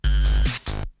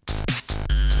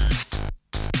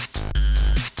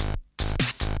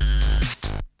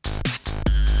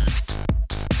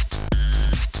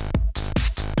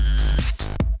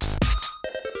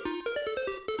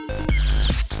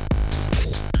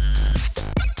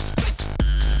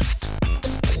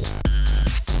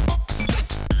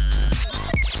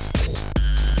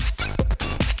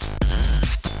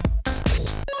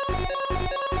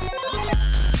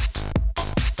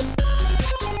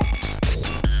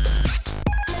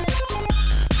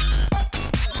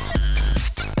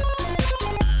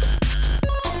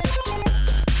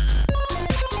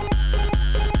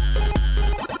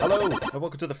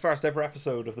welcome to the first ever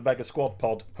episode of the Mega Squad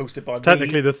Pod, hosted by me.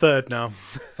 Technically the third now.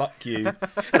 Fuck you.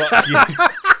 Fuck you.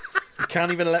 You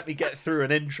can't even let me get through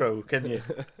an intro, can you?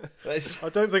 I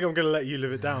don't think I'm going to let you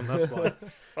live it down, that's why.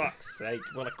 Fuck's sake.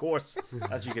 Well, of course,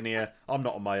 as you can hear, I'm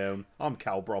not on my own. I'm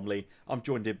Cal Bromley. I'm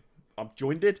joined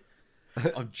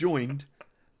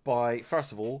by,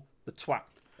 first of all, the twat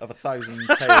of 1,000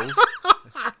 tales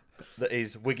that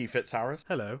is Wiggy Fitzharris.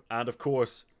 Hello. And, of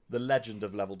course, the legend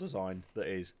of level design that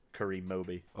is Kareem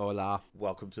Moby. Hola.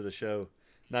 Welcome to the show.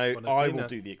 Now, Buenos I dias. will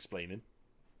do the explaining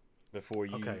before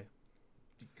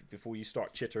you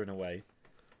start chittering away.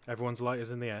 Everyone's light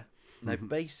is in the air. Now,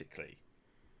 basically,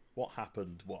 what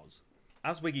happened was,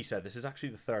 as Wiggy said, this is actually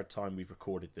the third time we've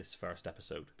recorded this first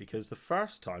episode, because the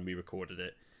first time we recorded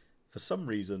it, for some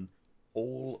reason,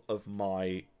 all of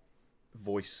my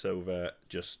voiceover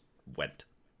just went.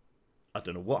 I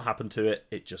don't know what happened to it.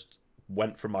 It just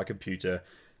went from my computer.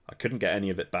 I couldn't get any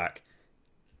of it back.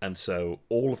 And so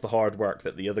all of the hard work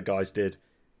that the other guys did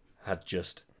had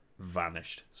just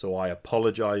vanished. So I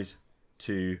apologise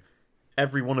to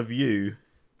every one of you,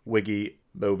 Wiggy,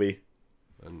 Moby,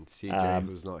 And CJ,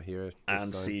 who's not here this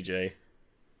and time.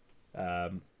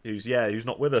 CJ, who's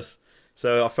not with us.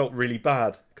 So I felt really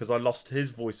bad because I lost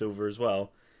his voiceover as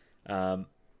well.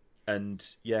 And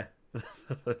yeah,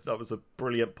 that was a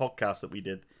brilliant podcast that we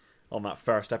did on that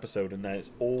first episode, and now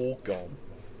it's all gone.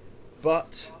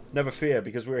 But never fear,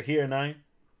 because we're here now.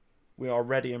 We are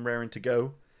ready and raring to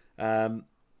go. Well,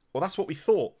 that's what we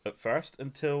thought at first,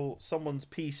 until someone's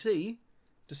PC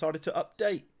decided to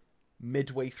update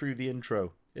midway through the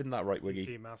intro. Isn't that right, Wiggy?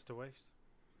 PC Master Waste.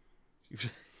 It's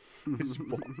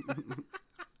what?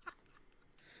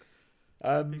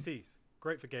 PCs.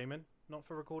 Great for gaming, not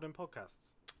for recording podcasts.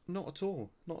 Not at all,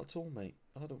 mate.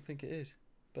 I don't think it is.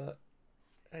 But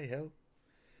hey ho.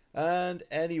 And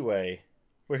anyway,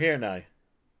 we're here now.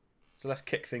 So let's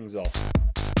kick things off.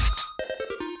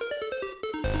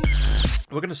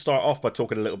 We're going to start off by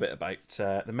talking a little bit about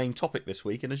the main topic this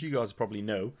week. And as you guys probably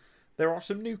know, there are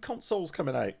some new consoles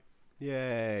coming out.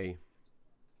 Yay.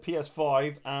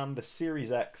 PS5 and the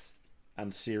Series X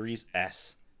and Series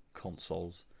S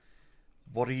consoles.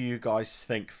 What do you guys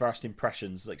think? First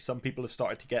impressions? Like, some people have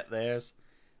started to get theirs.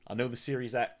 I know the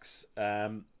Series X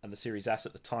and the Series S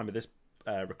at the time of this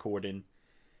recording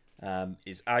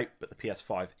is out, but the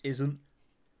PS5 isn't.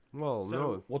 Well, So,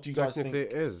 no. What do you guys Technically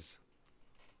think? it is.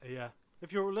 Yeah.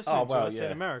 If you're listening to us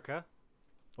in America,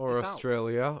 Or It's out.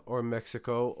 Australia, or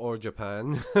Mexico, or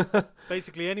Japan.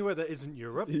 basically anywhere that isn't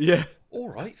Europe. Yeah. All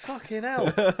right, fucking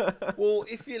hell. Well,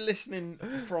 if you're listening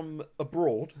from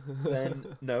abroad,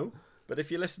 then no. But if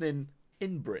you're listening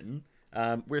in Britain,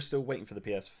 we're still waiting for the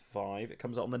PS5. It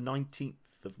comes out on the 19th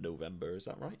of November. Is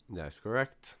that right? That's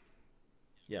correct.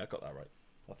 Yeah, I got that right.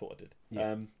 I thought I did.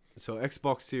 Yeah. So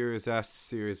Xbox Series S,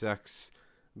 Series X,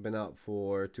 been out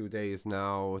for 2 days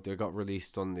now. They got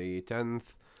released on the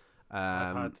 10th.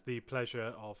 I've had the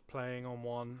pleasure of playing on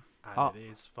one, and Oh. it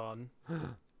is fun.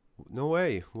 No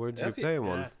way. Where did you Have you- play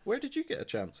one? Yeah. Where did you get a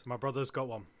chance? My brother's got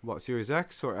one, What, Series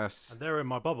X or S? and they're in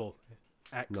my bubble.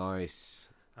 X. Nice.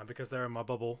 And because they're in my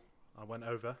bubble, I went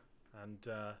over, and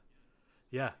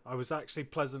yeah, I was actually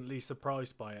pleasantly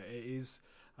surprised by it. It is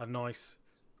a nice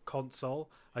console.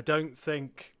 I don't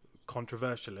think,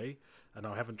 controversially, and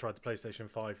I haven't tried the PlayStation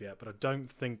 5 yet, but I don't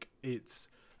think it's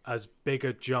as big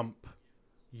a jump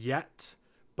yet,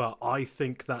 but I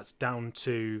think that's down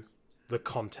to the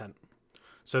content.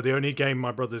 So the only game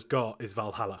my brother's got is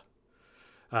Valhalla.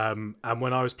 And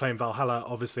when I was playing Valhalla,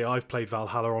 obviously I've played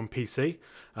Valhalla on PC,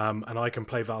 and I can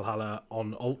play Valhalla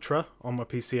on Ultra on my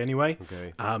PC anyway.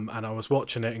 Okay. And I was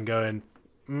watching it and going,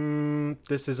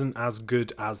 this isn't as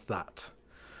good as that.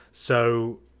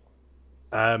 So,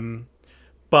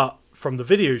 but from the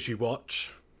videos you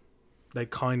watch, they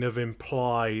kind of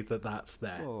imply that that's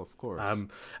there. Well, of course.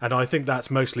 And I think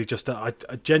that's mostly just I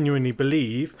genuinely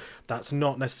believe that's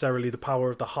not necessarily the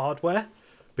power of the hardware,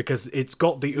 because it's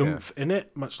got the oomph in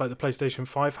it, much like the PlayStation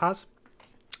 5 has.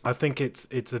 I think it's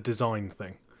a design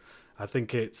thing. I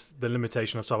think it's the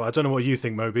limitation of software. I don't know what you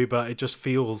think, Moby, but it just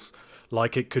feels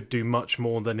like it could do much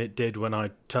more than it did when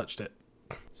I touched it.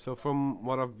 So from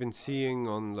what I've been seeing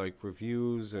on like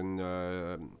reviews and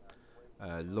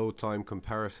load time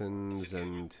comparisons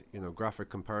and graphic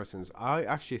comparisons, I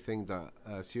actually think that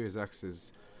Series X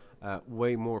is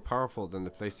way more powerful than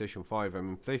the PlayStation 5. I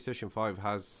mean, PlayStation 5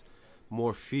 has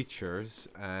more features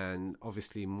and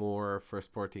obviously more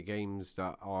first party games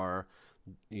that are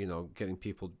getting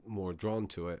people more drawn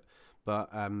to it, but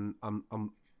I'm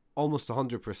almost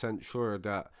 100% sure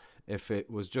that if it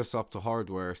was just up to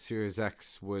hardware, Series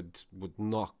X would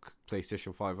knock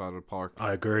PlayStation 5 out of the park.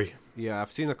 I agree. Yeah,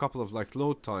 I've seen a couple of like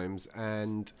load times,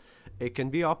 and it can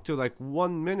be up to like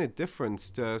 1 minute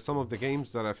difference to some of the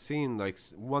games that I've seen, like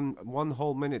one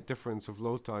whole minute difference of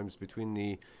load times between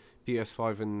the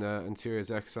PS5 and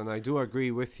Series X. And I do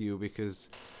agree with you, because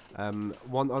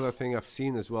one other thing I've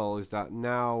seen as well is that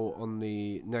now on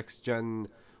the next gen,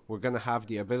 we're going to have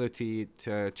the ability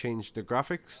to change the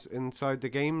graphics inside the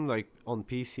game, like on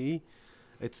PC.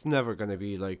 It's never going to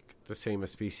be like the same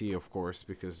as PC, of course,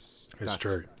 because It's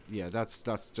true. Yeah, that's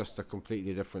just a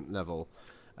completely different level.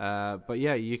 But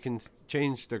yeah, you can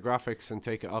change the graphics and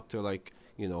take it up to like,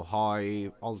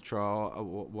 high, ultra,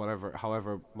 whatever,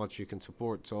 however much you can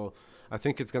support. So I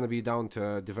think it's going to be down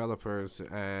to developers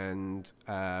and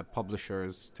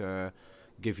publishers to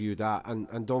give you that.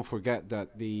 And don't forget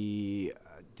that the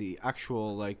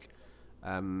actual like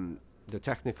the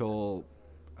technical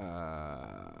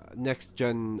next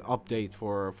gen update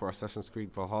for Assassin's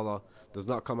Creed Valhalla does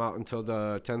not come out until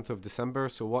the 10th of December.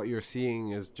 So what you're seeing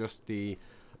is just the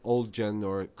old gen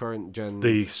or current gen,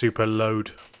 The super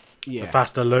load, yeah, the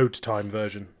faster load time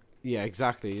version. yeah,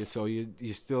 exactly. So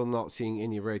you're still not seeing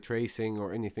any ray tracing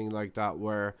or anything like that,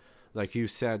 where like you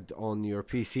said on your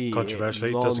PC, Controversially,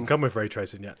 it doesn't come with ray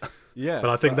tracing yet. Yeah, But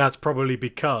I think that's probably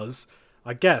because,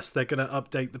 I guess, they're going to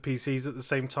update the PCs at the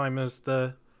same time as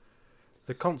the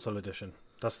console edition.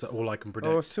 That's all I can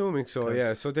predict. Oh, assuming so, 'Cause-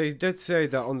 yeah. So they did say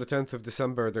that on the 10th of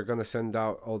December they're going to send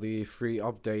out all the free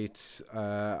updates.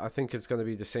 I think it's going to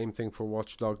be the same thing for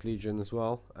Watch Dogs Legion as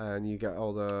well, and you get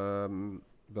all the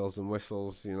bells and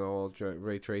whistles, all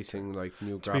ray tracing, like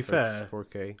new To be graphics, fair,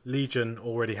 4K. Legion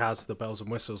already has the bells and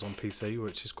whistles on PC,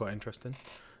 which is quite interesting.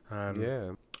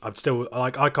 Yeah, I'm still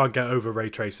I can't get over ray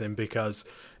tracing because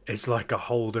it's like a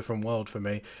whole different world for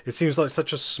me. It seems like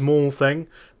such a small thing,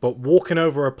 but walking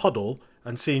over a puddle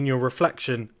and seeing your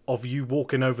reflection of you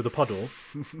walking over the puddle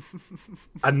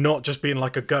and not just being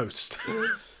like a ghost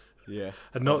yeah.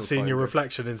 and not seeing your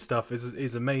reflection in stuff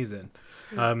is amazing.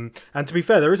 And to be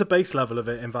fair, there is a base level of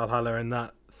it in Valhalla in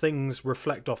that things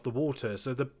reflect off the water,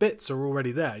 so the bits are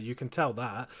already there. You can tell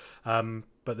that,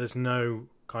 but there's no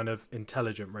kind of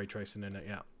intelligent ray tracing in it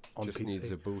yet on Just PC.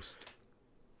 needs a boost.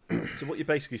 So what you're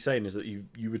basically saying is that you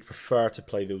would prefer to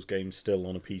play those games still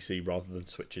on a PC rather than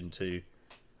switching to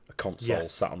a console,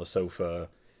 Yes. sat on the sofa,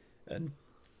 and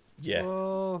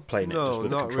Well, playing it no, just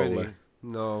with a not controller. really.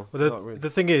 No, Well, not really. the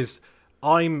thing is,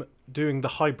 I'm doing the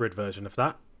hybrid version of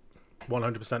that,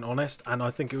 100% honest, and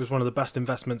I think it was one of the best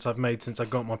investments I've made since I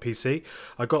got my PC.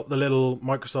 I got the little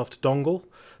Microsoft dongle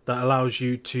that allows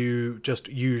you to just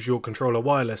use your controller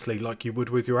wirelessly like you would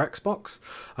with your Xbox.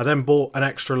 I then bought an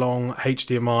extra long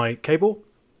HDMI cable,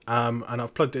 and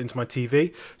I've plugged it into my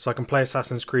TV, so I can play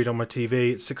Assassin's Creed on my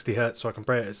TV. It's 60 hertz, so I can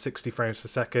play it at 60 frames per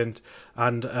second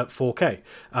and at 4K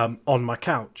on my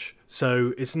couch.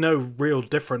 So it's no real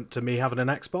different to me having an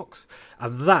Xbox,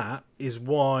 and that is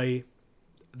why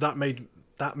that made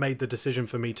the decision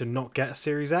for me to not get a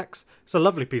Series X. It's a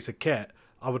lovely piece of kit.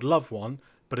 I would love one,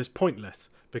 but it's pointless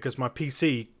because my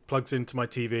PC plugs into my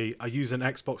TV. I use an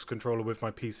Xbox controller with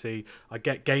my PC. I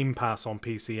get Game Pass on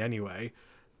PC anyway.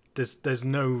 There's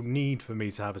no need for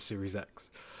me to have a Series X.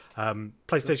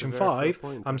 PlayStation very 5, fair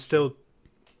point, I'm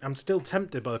still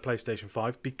tempted by the PlayStation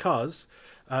 5 because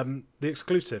the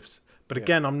exclusives. But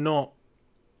again, I'm not,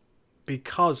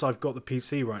 because I've got the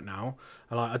PC right now,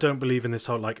 and I don't believe in this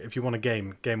whole, like, if you want a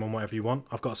game on whatever you want.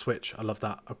 I've got a Switch, I love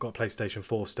that. I've got a PlayStation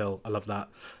 4 still, I love that.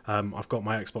 I've got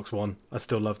my Xbox One, I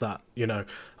still love that.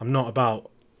 I'm not about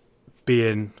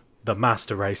being the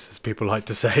master race, as people like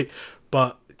to say,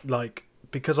 but like,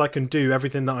 because I can do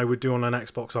everything that I would do on an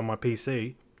Xbox on my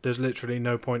PC, there's literally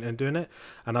no point in doing it.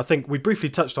 And I think we briefly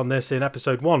touched on this in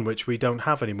episode 1, which we don't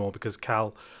have anymore because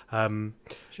Cal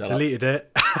deleted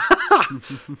it.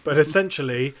 But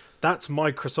essentially, that's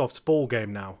Microsoft's ball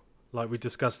game now. Like we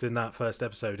discussed in that first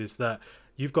episode, is that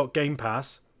you've got Game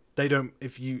Pass. They don't.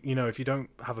 If you don't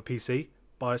have a PC,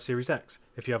 buy a Series X.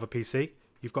 If you have a PC,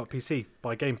 you've got a PC,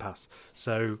 buy Game Pass.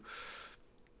 So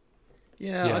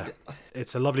yeah,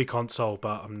 it's a lovely console,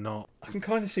 but I'm not. I can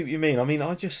kind of see what you mean. I mean,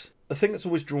 the thing that's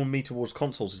always drawn me towards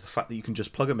consoles is the fact that you can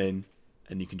just plug them in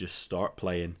and you can just start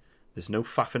playing. There's no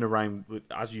faffing around, with,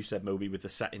 as you said, Moby, with the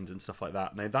settings and stuff like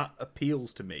that. Now, that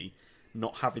appeals to me,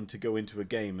 not having to go into a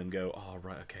game and go, oh,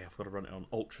 right, okay, I've got to run it on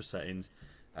ultra settings.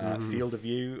 Field of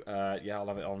view, I'll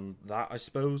have it on that, I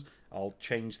suppose. I'll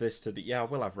change this to I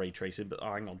will have ray tracing, but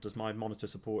hang on, does my monitor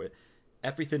support it?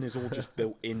 Everything is all just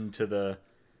built into the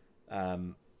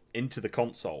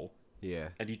console. Yeah.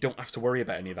 and you don't have to worry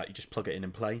about any of that. You just plug it in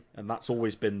and play, and that's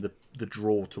always been the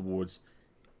draw towards.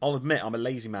 I'll admit, I'm a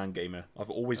lazy man gamer. I've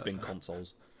always been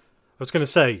consoles. I was going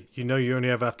to say, you only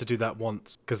ever have to do that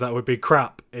once, because that would be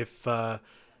crap if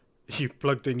you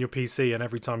plugged in your PC and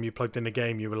every time you plugged in a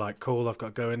game, you were like, "Cool, I've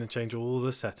got to go in and change all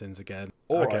the settings again."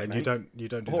 All okay, right, and mate. you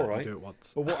don't do All that. right. You do it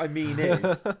once. But what I mean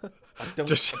is, I don't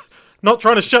Just not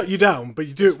trying to shut you down, but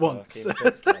you do it once. fucking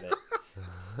don't get it.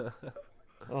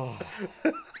 Oh,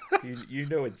 you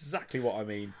know exactly what I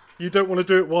mean. You don't want to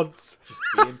do it once. Just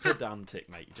being pedantic,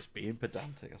 mate. You're just being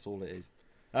pedantic. That's all it is.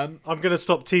 I'm going to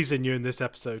stop teasing you in this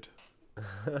episode.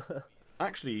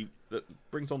 Actually, that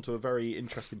brings on to a very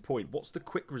interesting point. What's the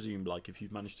quick resume like if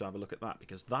you've managed to have a look at that?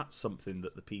 Because that's something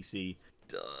that the PC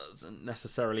doesn't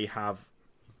necessarily have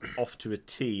off to a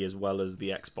T as well as the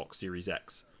Xbox Series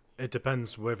X. It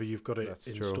depends whether you've got it That's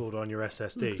installed on your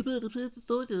SSD.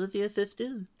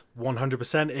 Mm.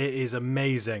 100%, it is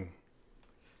amazing.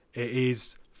 It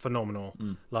is phenomenal.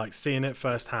 Like seeing it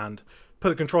firsthand. Put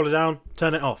the controller down,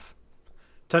 turn it off.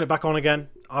 Turn it back on again.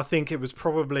 I think it was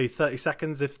probably 30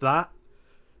 seconds, if that.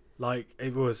 Like,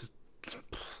 it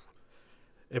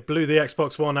blew the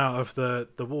Xbox One out of the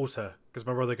water. Because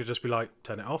my brother could just be like,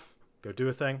 turn it off, go do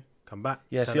a thing, come back.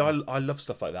 Yeah, turn see, it on. I love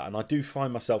stuff like that, and I do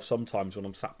find myself sometimes when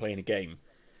I'm sat playing a game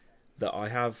that I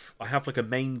have like a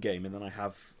main game, and then I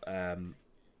have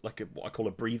like what I call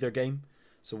a breather game.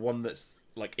 So one that's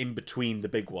like in between the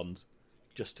big ones,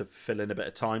 just to fill in a bit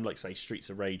of time, like say Streets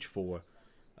of Rage 4,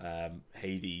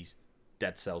 Hades,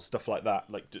 Dead Cells, stuff like that.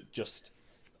 Like just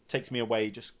takes me away,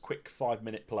 just quick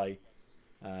 5-minute play,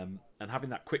 and having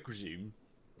that quick resume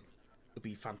would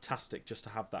be fantastic. Just to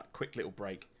have that quick little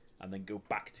break and then go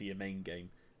back to your main game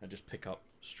and just pick up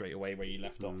straight away where you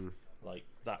left off. Like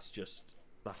that's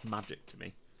magic to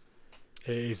me.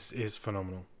 It is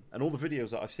phenomenal. And all the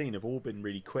videos that I've seen have all been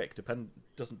really quick.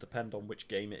 Doesn't depend on which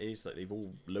game it is. Like they've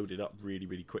all loaded up really,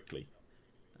 really quickly.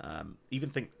 Even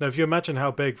think. Now, if you imagine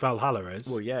how big Valhalla is,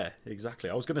 Well, yeah, exactly.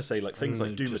 I was going to say like things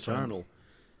like Doom just Eternal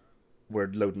were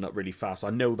loading up really fast. I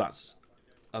know that's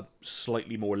a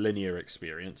slightly more linear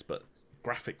experience, but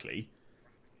graphically,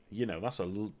 that's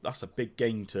a big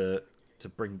game to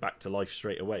bring back to life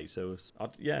straight away. So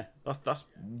that's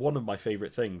one of my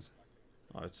favourite things,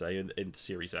 I would say, in the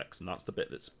Series X, and that's the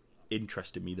bit that's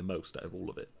interested me the most out of all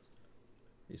of it.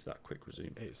 Is that quick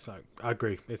resume? it's like, I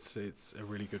agree. It's a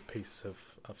really good piece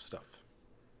of stuff.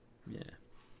 Yeah.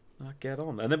 Get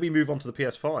on. And then we move on to the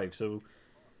PS5. So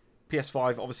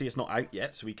PS5, obviously it's not out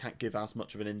yet, so we can't give as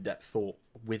much of an in-depth thought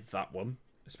with that one,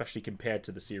 especially compared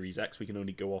to the Series X. We can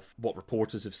only go off what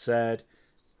reporters have said,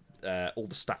 all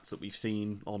the stats that we've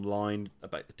seen online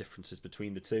about the differences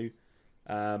between the two.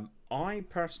 I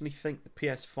personally think the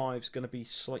PS5 is going to be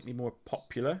slightly more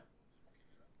popular,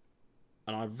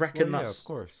 and I reckon that's, of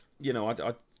course.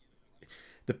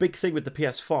 the big thing with the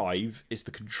PS5 is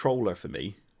the controller for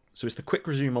me. So it's the quick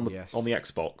resume on the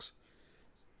Xbox,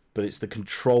 but it's the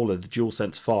controller, the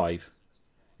DualSense 5.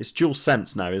 It's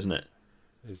DualSense now, isn't it?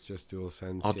 It's just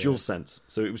DualSense. Oh, DualSense.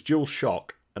 So it was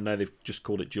DualShock, and now they've just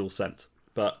called it DualSense.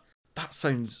 But that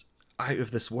sounds out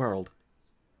of this world.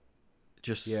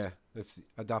 Just it's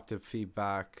adaptive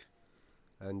feedback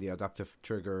and the adaptive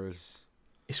triggers.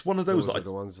 It's one of those are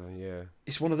the ones.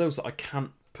 It's one of those that I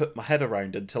can't put my head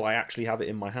around until I actually have it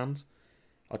in my hands.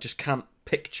 I just can't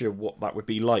picture what that would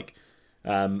be like.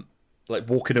 Like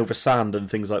walking over sand and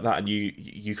things like that, and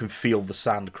you can feel the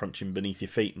sand crunching beneath your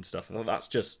feet and stuff. That's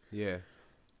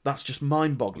just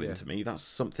mind-boggling to me. That's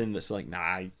something that's like,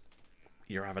 nah,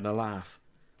 you're having a laugh.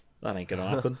 That ain't gonna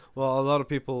happen. Well, a lot of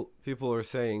people are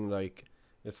saying like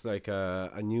it's like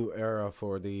a new era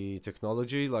for the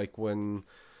technology. Like when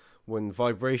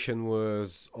vibration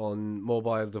was on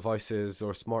mobile devices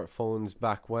or smartphones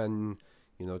back when,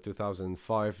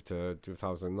 2005 to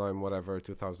 2009, whatever,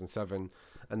 2007.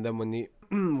 And then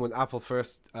when Apple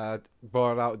first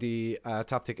brought out the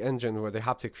Taptic Engine or the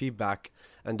haptic feedback,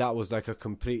 and that was like a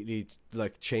completely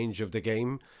like change of the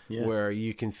game, where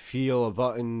you can feel a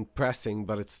button pressing,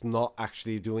 but it's not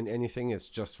actually doing anything. It's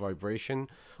just vibration.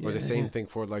 Or the same thing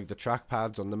for like the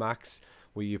trackpads on the Macs,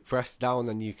 where you press down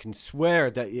and you can swear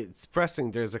that it's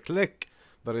pressing. There's a click,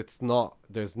 but it's not.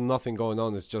 There's nothing going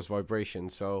on. It's just vibration.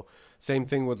 So same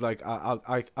thing with like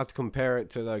I'd compare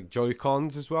it to like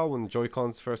Joy-Cons as well. When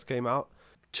Joy-Cons first came out,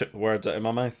 took the words out of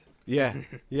my mouth. Yeah.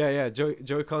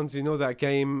 Joy-Cons. You know that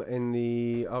game in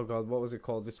the what was it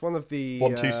called? It's one of the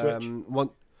 1-2 switch.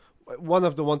 One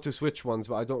of the 1-2 switch ones,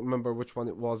 but I don't remember which one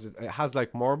it was. It has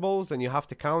like marbles, and you have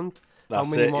to count how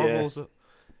many marbles.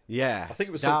 I think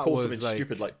it was called something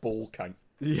stupid like ball count.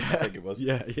 Yeah, I think it was.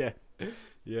 Yeah.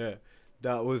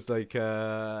 that was like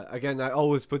again. I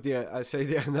always put I say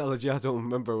the analogy. I don't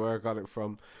remember where I got it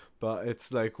from, but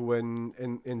it's like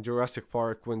when in Jurassic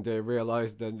Park when they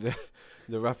realized that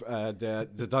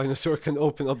the dinosaur can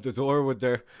open up the door with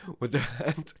their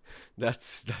hand.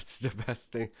 That's the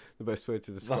best thing. The best way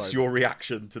to describe. That's your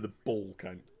reaction to the ball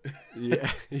count.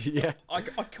 Yeah, yeah. I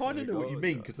kind of know what you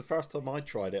mean, because the first time I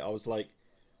tried it, I was like,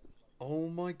 "Oh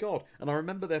my god!" And I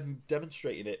remember them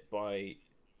demonstrating it by,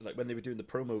 like, when they were doing the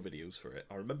promo videos for it.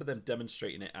 I remember them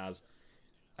demonstrating it as,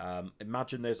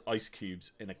 imagine there's ice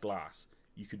cubes in a glass.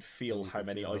 You could feel how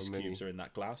many ice cubes are in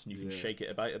that glass, and you can shake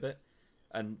it about a bit.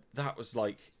 And that was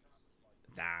like,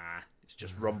 nah, it's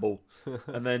just rumble.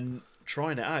 And then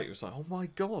trying it out, it was like, oh my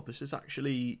god, this is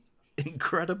actually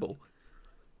incredible.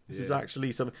 This is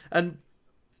actually something. And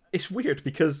it's weird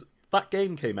because that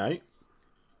game came out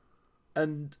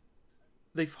and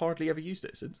they've hardly ever used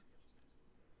it since.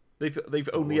 They've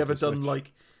only ever done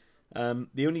like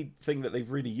the only thing that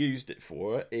they've really used it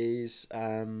for is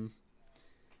well,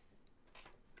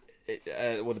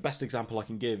 the best example I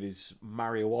can give is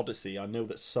Mario Odyssey. I know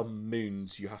that some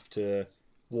moons you have to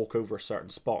walk over a certain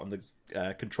spot and the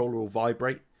controller will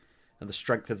vibrate, and the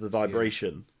strength of the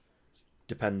vibration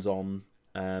depends on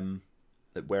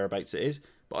whereabouts it is.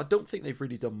 But I don't think they've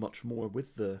really done much more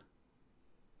with the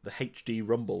HD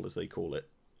rumble, as they call it,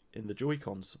 in the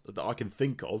Joy-Cons that I can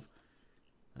think of.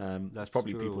 There's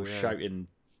probably people shouting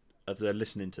as they're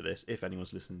listening to this. If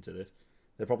anyone's listening to this,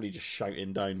 they're probably just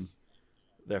shouting down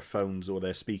their phones or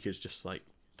their speakers, just like,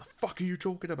 the fuck are you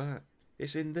talking about?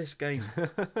 It's in this game.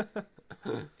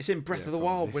 It's in Breath of the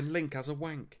Wild when Link has a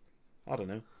wank. I don't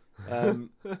know.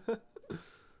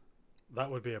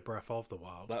 That would be a Breath of the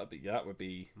Wild. That would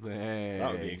be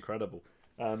incredible.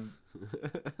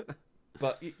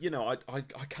 But you know, I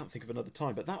can't think of another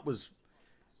time. But that was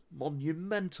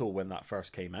monumental when that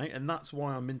first came out, and that's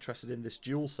why I'm interested in this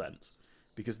DualSense,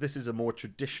 because this is a more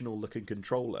traditional looking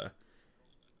controller.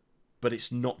 But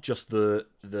it's not just the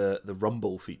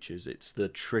rumble features; it's the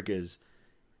triggers,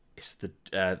 it's the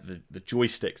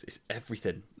joysticks, it's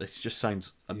everything. This just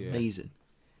sounds amazing,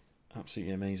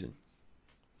 absolutely amazing.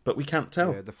 But we can't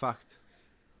tell. Yeah, the fact.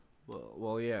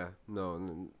 Well, yeah,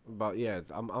 no, but yeah,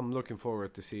 I'm looking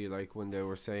forward to see, like, when they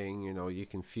were saying, you know, you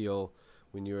can feel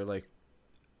when you're like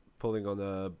pulling on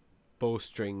a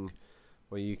bowstring,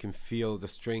 where you can feel the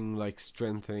string like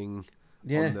strengthening.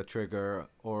 On the trigger,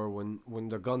 or when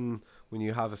the gun, when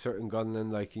you have a certain gun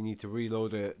and like you need to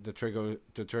reload it, the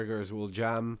triggers will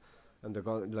jam, and the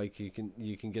gun, like you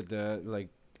can get the like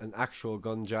an actual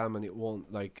gun jam, and it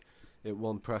won't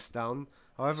press down.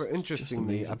 However,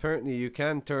 interestingly, apparently you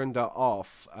can turn that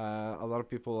off. A lot of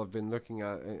people have been looking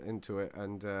into it,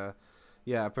 and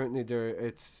apparently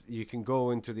you can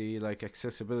go into the like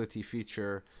accessibility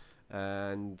feature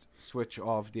and switch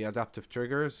off the adaptive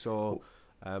triggers. So.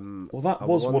 Well, that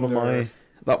was one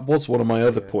of my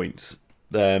other points.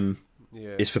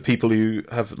 Is for people who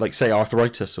have, like, say,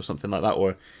 arthritis or something like that,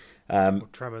 or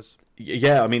tremors.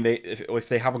 Yeah, I mean, if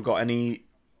they haven't got any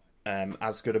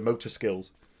as good a motor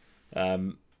skills,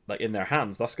 like in their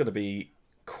hands, that's going to be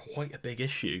quite a big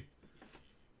issue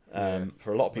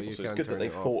for a lot of people. So it's good that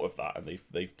they've thought of that and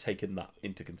they've taken that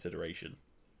into consideration.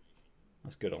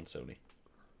 That's good on Sony.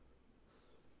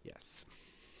 Yes,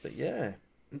 but yeah.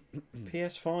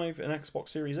 PS5 and Xbox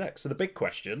Series X. So the big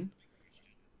question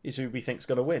is who we think's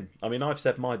going to win. I mean, I've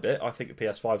said my bit. I think the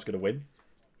PS5's going to win.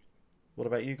 What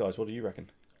about you guys? What do you reckon?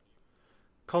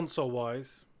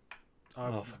 Console-wise,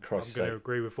 I'm going to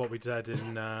agree with what we said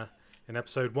in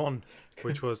episode 1,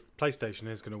 which was PlayStation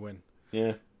is going to win.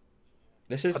 Yeah.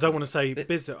 I don't want to say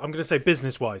business. I'm going to say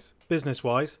business-wise.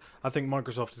 Business-wise, I think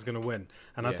Microsoft is going to win,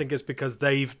 and I think it's because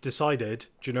they've decided.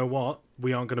 Do you know what?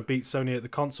 We aren't going to beat Sony at the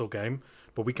console game,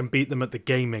 but we can beat them at the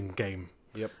gaming game.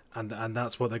 Yep. And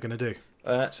that's what they're going to do.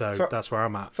 That's where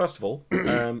I'm at. First of all,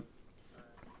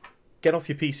 get off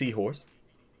your PC horse.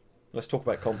 Let's talk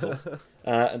about consoles.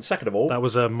 And second of all, that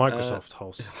was a Microsoft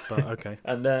horse, but okay.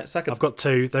 And second, I've got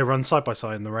two. They run side by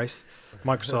side in the race.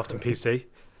 Microsoft and PC.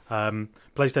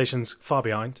 PlayStation's far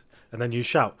behind, and then you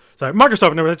shout. So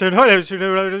Microsoft, PlayStation,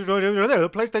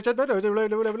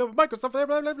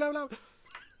 Microsoft,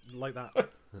 like that.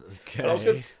 Okay. I was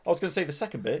going to say the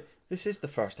second bit. This is the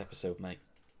first episode, mate.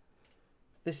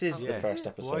 This is the first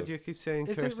episode. Why do you keep saying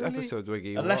first episode,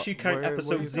 Wiggy? Unless you count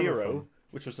episode 0,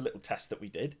 which was a little test that we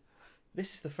did.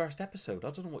 This is the first episode.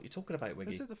 I don't know what you're talking about,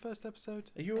 Wiggy. Is it the first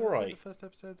episode? Are you all right? The first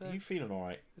episode there? Are you feeling all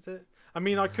right? Is it? I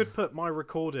mean, I could put my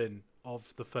recording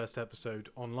of the first episode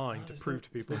online to prove to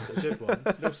people that I did one.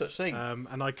 There's no such thing.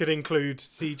 And I could include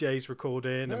CJ's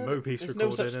recording and Mope's recording. No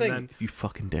such thing. And then... If you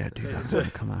fucking dare do that, I'm going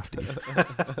to come after you.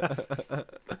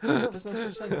 No, there's no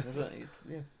such thing.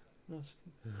 Yeah, that's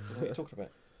what you're talking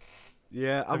about.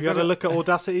 Yeah, Have you had a look at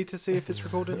Audacity to see if it's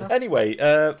recording now? Anyway,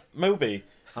 Moby,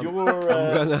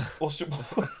 gonna...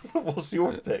 what's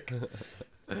your pick?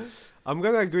 I'm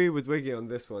gonna agree with Wiggy on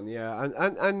this one, yeah,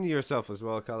 and yourself as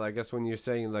well, Cal. I guess when you're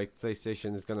saying like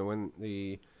PlayStation is gonna win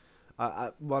the,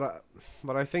 what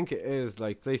I think it is,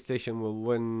 like PlayStation will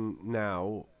win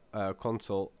now,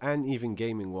 console and even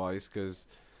gaming wise, because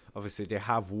obviously they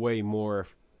have way more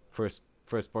first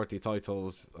party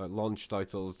titles, launch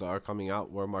titles that are coming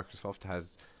out, where Microsoft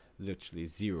has literally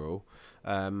zero,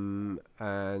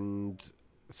 and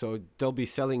so they'll be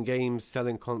selling games,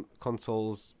 selling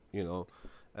consoles,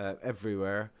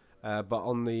 everywhere. But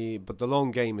the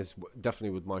long game is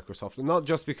definitely with Microsoft, and not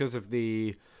just because of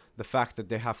the fact that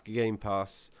they have Game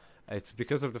Pass. It's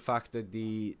because of the fact that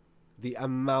the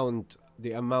amount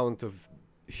of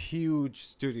huge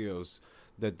studios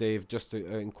that they've just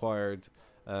acquired,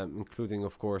 including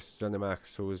of course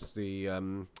ZeniMax, who is the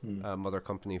mother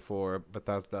company for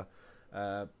Bethesda.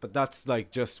 But that's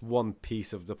like just one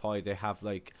piece of the pie. They have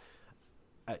like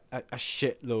a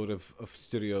shitload of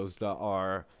studios that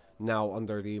are now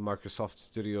under the Microsoft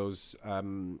studios,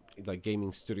 like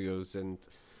gaming studios, and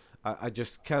I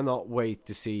just cannot wait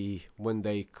to see when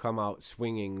they come out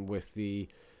swinging with the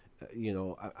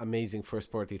amazing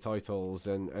first party titles,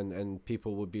 and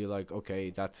people would be like,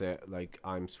 okay, that's it, like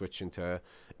I'm switching to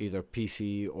either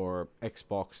PC or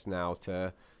Xbox now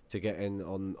to get in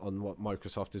on what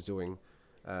Microsoft is doing.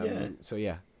 So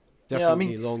yeah,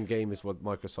 definitely long game is what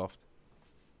Microsoft.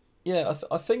 Yeah,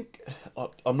 I think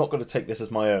I'm not going to take this as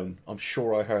my own. I'm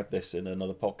sure I heard this in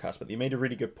another podcast, but they made a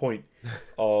really good point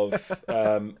of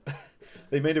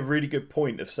they made a really good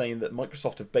point of saying that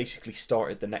Microsoft have basically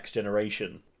started the next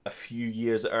generation a few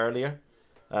years earlier.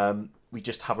 We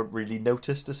just haven't really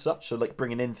noticed as such. So like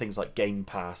bringing in things like Game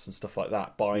Pass and stuff like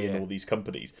that, buying all these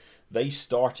companies, they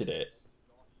started it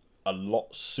a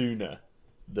lot sooner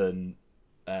than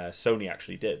Sony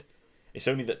actually did. It's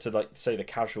only that to like say the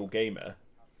casual gamer,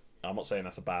 I'm not saying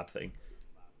that's a bad thing,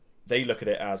 they look at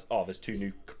it as, oh, there's 2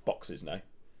 new boxes now.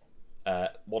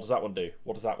 What does that one do?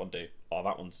 What does that one do? Oh,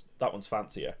 that one's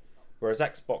fancier. Whereas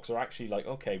Xbox are actually like,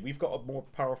 okay, we've got a more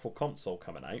powerful console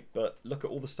coming out, but look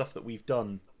at all the stuff that we've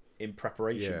done in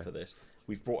preparation for this.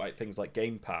 We've brought out things like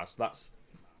Game Pass. That's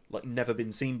like never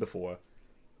been seen before,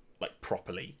 like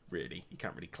properly. Really, you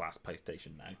can't really class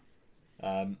PlayStation now.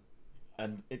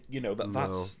 And it,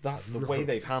 the way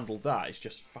they've handled that is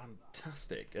just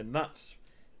fantastic, and that's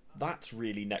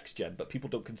really next gen. But people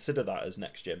don't consider that as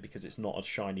next gen because it's not a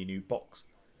shiny new box.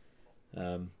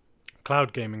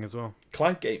 Cloud gaming as well.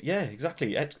 Cloud game, yeah,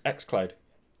 exactly. xCloud.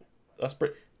 That's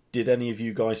pretty. Did any of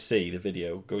you guys see the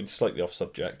video? Going slightly off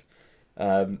subject.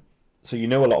 So a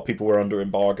lot of people were under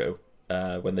embargo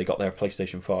when they got their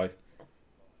PlayStation 5,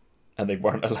 and they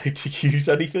weren't allowed to use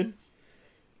anything.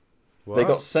 What? They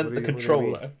got sent the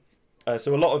controller.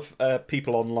 So a lot of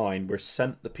people online were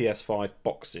sent the PS5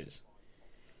 boxes,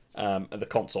 the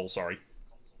console, sorry,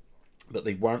 but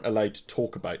they weren't allowed to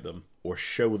talk about them or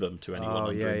show them to anyone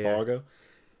under embargo.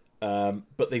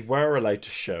 But they were allowed to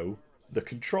show the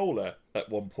controller at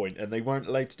one point, and they weren't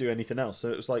allowed to do anything else. So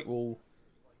it was like, well,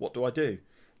 what do I do?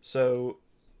 So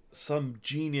some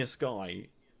genius guy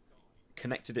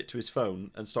connected it to his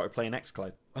phone and started playing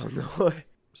xCloud. Oh no!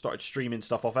 Started streaming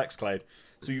stuff off xCloud.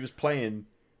 So he was playing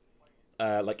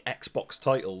like Xbox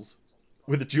titles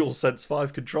with a DualSense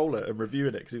 5 controller and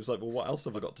reviewing it because he was like, well, what else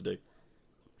have I got to do?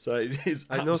 So it is.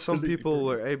 I know some people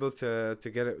were able to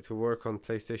get it to work on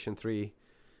PlayStation 3.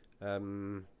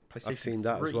 I've seen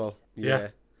that as well. Yeah.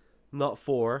 Not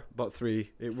 4, but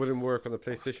 3. It wouldn't work on the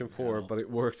PlayStation 4, but it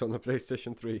worked on the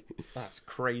PlayStation 3. That's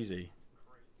crazy.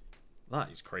 That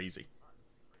is crazy.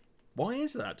 Why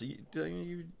is that? Do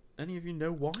you any of you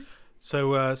know why?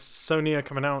 So Sony are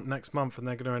coming out next month, and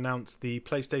they're going to announce the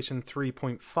PlayStation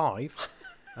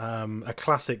 3.5, a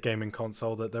classic gaming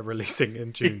console that they're releasing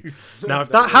in June. Now, if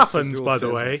that happens, by the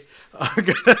way, I'm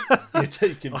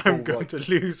going to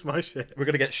lose my shit. We're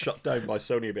going to get shut down by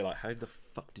Sony and be like, how the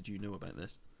fuck did you know about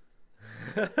this?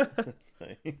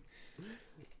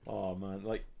 Oh, man.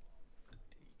 Like,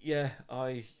 yeah,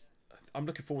 I'm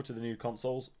looking forward to the new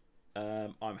consoles.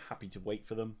 I'm happy to wait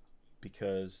for them,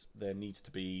 because there needs to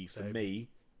be, for me,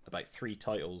 about 3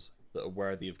 titles that are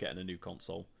worthy of getting a new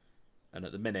console. And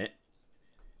at the minute,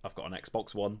 I've got an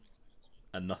Xbox One,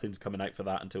 and nothing's coming out for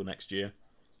that until next year,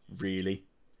 really.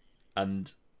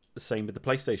 And the same with the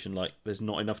PlayStation. Like, there's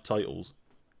not enough titles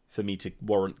for me to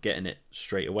warrant getting it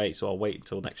straight away, so I'll wait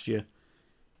until next year,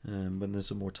 when there's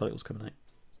some more titles coming out.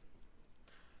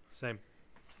 Same.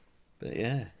 But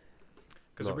yeah.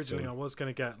 Because Not originally soon. I was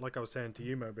going to get, like I was saying to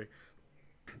you, Moby,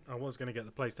 I was going to get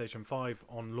the PlayStation 5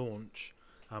 on launch,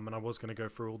 and I was going to go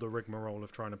through all the rigmarole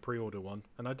of trying to pre-order one.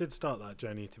 And I did start that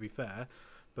journey, to be fair.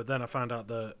 But then I found out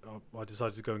that I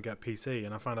decided to go and get PC,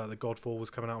 and I found out that Godfall was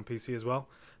coming out on PC as well.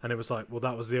 And it was like, well,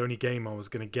 that was the only game I was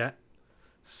going to get.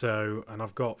 So, and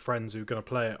I've got friends who are going to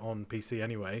play it on PC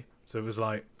anyway. So it was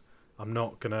like, I'm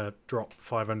not going to drop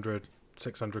 500,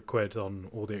 600 quid on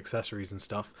all the accessories and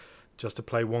stuff just to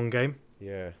play one game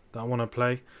Yeah. that I want to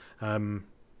play.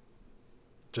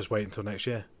 Just wait until next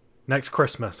year. Next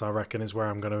Christmas, I reckon, is where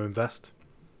I'm going to invest.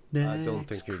 I don't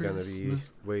think you're going to be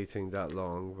waiting that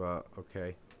long, but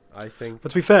okay. I think... But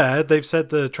to be fair, they've said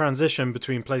the transition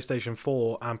between PlayStation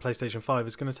 4 and PlayStation 5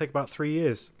 is going to take about 3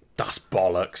 years. That's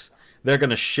bollocks. They're going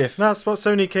to shift. That's what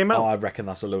Sony came out. Oh, I reckon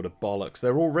that's a load of bollocks.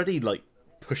 They're already like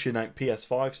pushing out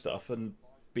PS5 stuff and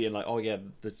being like, oh yeah,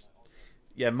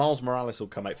 Miles Morales will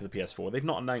come out for the PS4. They've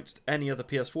not announced any other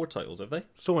PS4 titles, have they?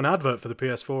 Saw an advert for the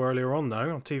PS4 earlier on,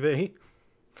 though, on TV.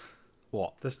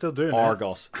 What? They're still doing it.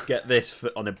 Argos, get this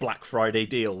on a Black Friday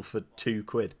deal for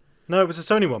 £2. No, it was a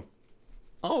Sony one.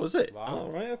 Oh, is it? Wow.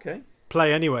 All right, okay.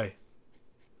 Play anyway.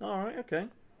 All right, okay.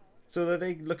 So are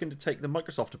they looking to take the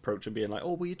Microsoft approach and being like,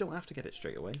 oh, well, you don't have to get it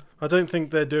straight away? I don't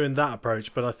think they're doing that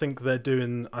approach, but I think they're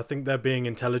being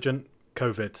intelligent.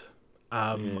 COVID.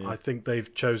 I think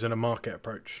they've chosen a market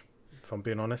approach. If I'm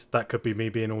being honest, that could be me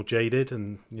being all jaded,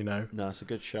 and No, it's a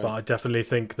good show. But I definitely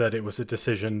think that it was a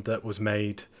decision that was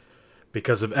made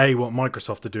because of A, what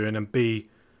Microsoft are doing, and B,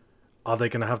 are they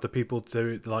going to have the people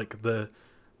to like the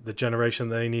generation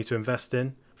they need to invest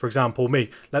in? For example, me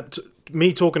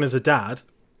talking as a dad,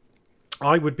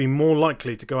 I would be more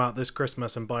likely to go out this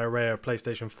Christmas and buy a rare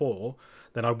PlayStation 4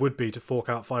 than I would be to fork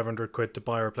out 500 quid to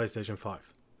buy a PlayStation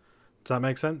 5. Does that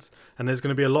make sense? And there's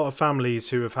going to be a lot of families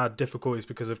who have had difficulties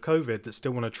because of COVID that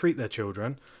still want to treat their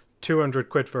children. 200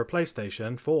 quid for a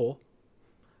PlayStation 4.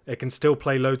 It can still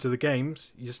play loads of the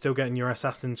games. You're still getting your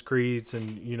Assassin's Creeds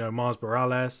and, Miles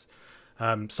Morales.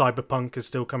 Cyberpunk is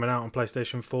still coming out on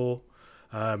PlayStation 4.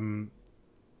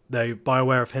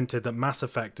 BioWare have hinted that Mass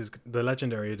Effect the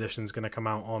Legendary Edition is going to come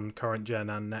out on current gen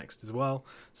and next as well.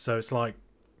 So it's like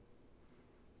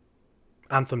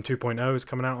Anthem 2.0 is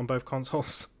coming out on both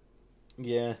consoles.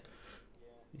 Yeah.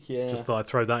 Just thought I'd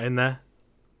throw that in there.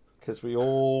 Because we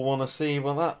all want to see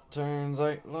what that turns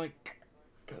out like.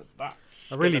 Because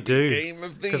that's I really do. Game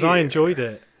of the Because year. I enjoyed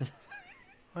it.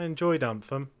 I enjoyed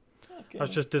Anthem. Okay. I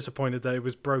was just disappointed that it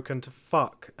was broken to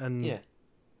fuck and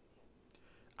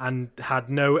had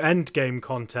no end game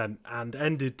content and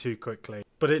ended too quickly.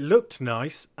 But it looked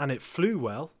nice and it flew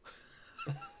well.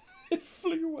 It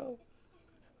flew well.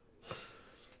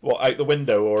 What, out the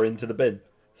window or into the bin?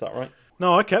 Is that right?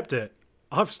 No, I kept it.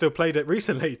 I've still played it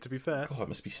recently, to be fair. God, it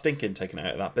must be stinking taking it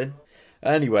out of that bin.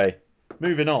 Anyway,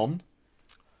 moving on.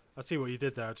 I see what you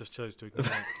did there. I just chose to ignore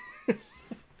it.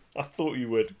 I thought you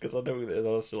would, because I know that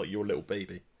that's like your little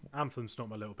baby. Anthem's not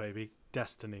my little baby.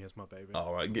 Destiny is my baby.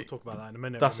 All right, We'll talk about that in a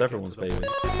minute. That's when we everyone's get to the-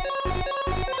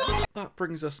 baby. That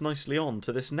brings us nicely on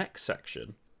to this next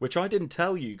section, which I didn't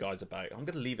tell you guys about. I'm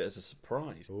going to leave it as a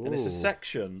surprise. And it's a Ooh.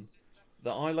 section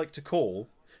that I like to call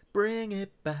Bring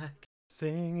It Back.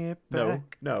 Sing it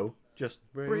back. No, just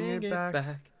Bring It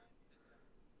Back.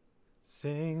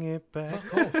 Sing it back.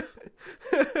 Fuck off.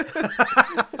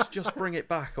 Let's just bring it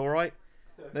back, all right?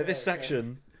 Now, this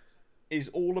section is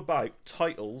all about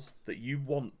titles that you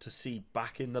want to see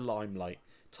back in the limelight.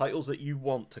 Titles that you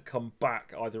want to come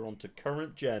back either onto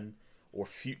current gen or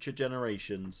future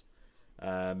generations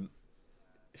for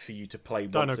you to play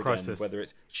Dino once again. Crisis. Whether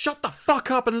it's... Shut the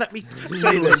fuck up and let me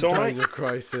say this, all right? Dino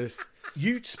Crisis.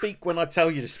 You speak when I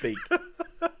tell you to speak.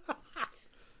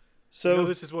 So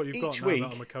this is what you've got each now week,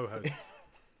 that I'm a co-host.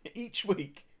 each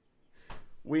week,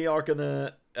 we are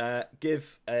gonna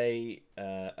give a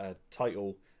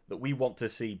title that we want to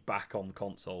see back on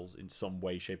consoles in some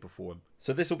way, shape, or form.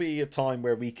 So this will be a time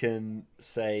where we can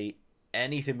say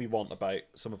anything we want about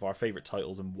some of our favourite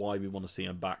titles and why we want to see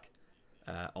them back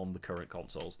on the current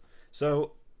consoles.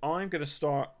 So I'm going to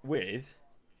start with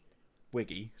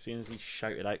Wiggy, seeing as he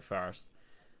shouted out first.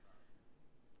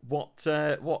 What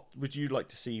would you like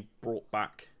to see brought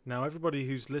back? Now, everybody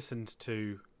who's listened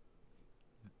to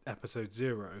episode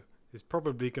 0 is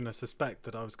probably going to suspect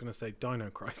that I was going to say Dino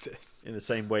Crisis. In the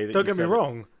same way that Don't you get me said it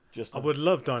wrong. just I would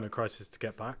love Dino Crisis to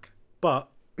get back, but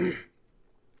I'm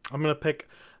going to pick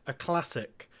a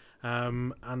classic.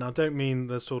 And I don't mean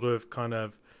the sort of kind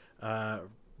of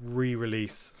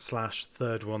re-release /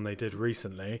 third one they did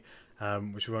recently,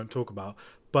 which we won't talk about,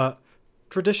 but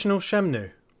traditional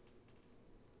Shenmue.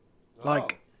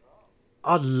 Like,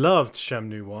 I loved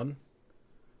Shenmue 1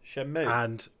 Shenmue.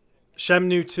 and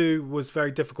Shenmue 2 was very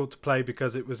difficult to play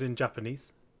because it was in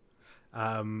Japanese,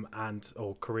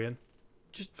 or Korean.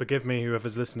 Just forgive me,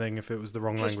 whoever's listening, if it was the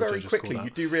wrong Just language. very quickly, you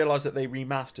do realise that they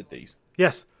remastered these.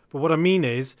 Yes, but what I mean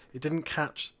is, it didn't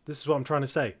catch. This is what I'm trying to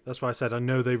say. That's why I said I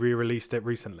know they re-released it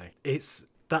recently. It's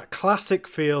that classic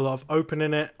feel of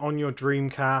opening it on your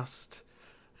Dreamcast,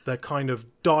 the kind of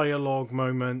dialogue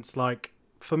moments. Like,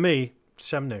 for me,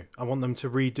 Shenmue, I want them to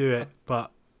redo it, but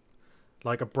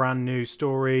like a brand new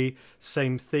story,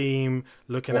 same theme,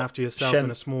 looking after yourself in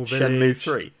a small village. Shenmue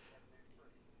 3?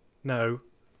 No.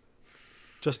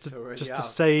 Just already the out.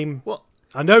 same. What?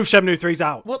 I know Shenmue 3's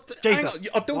out. What? Jesus. Hang on.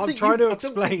 I don't I'm think trying to I don't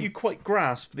explain. think you quite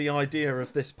grasp the idea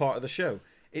of this part of the show.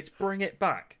 It's bring it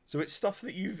back. So it's stuff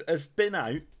that has been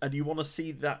out and you want to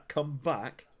see that come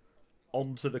back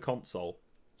onto the console.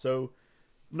 So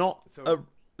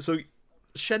so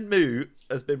Shenmue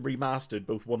has been remastered,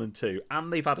 both 1 and 2,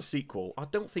 and they've had a sequel. I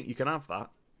don't think you can have that.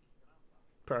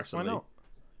 Personally. Why not?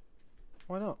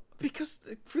 Why not? Because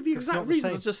for the It's exact not the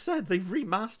reasons I same. just said, they've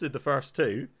remastered the first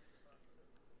 2,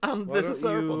 and Why there's a don't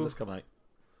third one you- that's come out.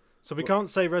 So we can't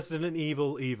say Resident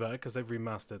Evil either because they've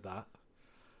remastered that.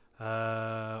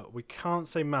 We can't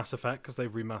say Mass Effect because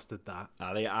they've remastered that.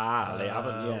 They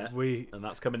haven't yet, and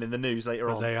that's coming in the news later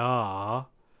But on. they are.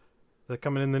 They're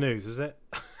coming in the news, is it?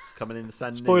 It's coming in the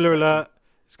send news Spoiler section. alert!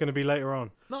 It's going to be later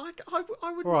on. No, I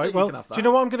wouldn't All say right. you Well, can have that. do you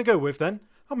know what I'm going to go with then?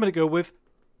 I'm going to go with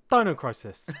Dino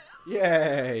Crisis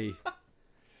Yay!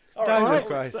 All Dino right,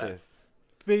 Crisis.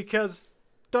 because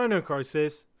Dino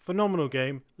Crisis, phenomenal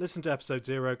game. Listen to episode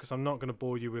 0 because I'm not going to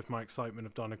bore you with my excitement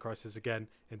of Dino Crisis again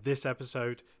in this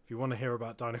episode. If you want to hear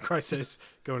about Dino Crisis,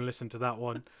 go and listen to that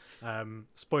one.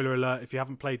 Spoiler alert: if you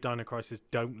haven't played Dino Crisis,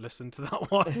 don't listen to that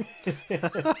one.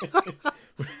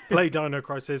 Play Dino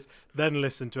Crisis, then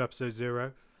listen to episode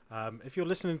 0. If you're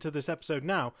listening to this episode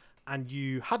now and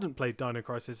you hadn't played Dino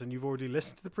Crisis and you've already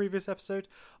listened to the previous episode,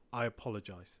 I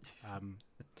apologise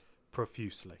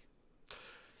profusely.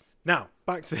 Now,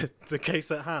 back to the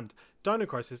case at hand. Dino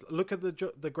Crisis, look at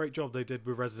the great job they did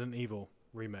with Resident Evil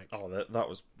remake. Oh, that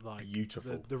was Like,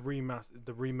 beautiful. The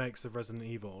remakes of Resident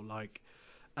Evil, like,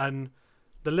 and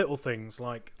the little things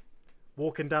like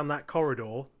walking down that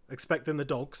corridor, expecting the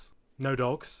dogs, no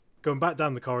dogs. Going back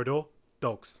down the corridor,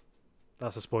 dogs.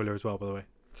 That's a spoiler as well, by the way.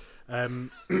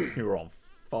 You're on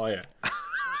fire.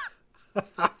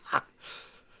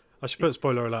 I should put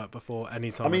spoiler alert before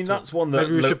any time. I mean, talk. that's one that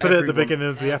Maybe we should put it at the beginning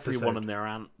of the Everyone episode. and their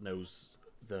aunt knows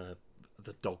the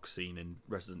dog scene in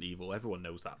Resident Evil. Everyone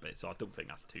knows that bit, so I don't think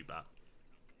that's too bad.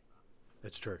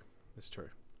 It's true. It's true.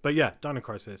 But yeah, Dino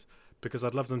Crisis, because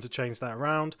I'd love them to change that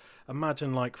around.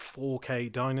 Imagine like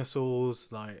 4K dinosaurs.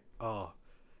 Like, oh,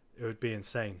 it would be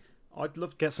insane. I'd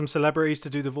love, Get some celebrities to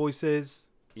do the voices.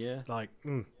 yeah, Like,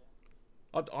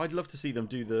 I'd love to see them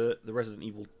do the Resident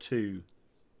Evil 2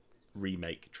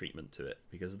 remake treatment to it,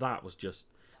 because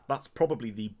that's probably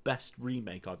the best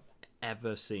remake I've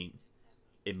ever seen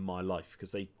in my life,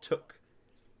 because they took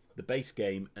the base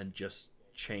game and just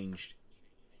changed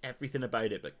everything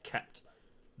about it, but kept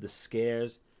the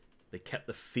scares, they kept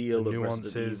the feel The of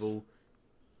nuances. Resident Evil.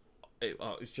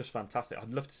 It's just fantastic.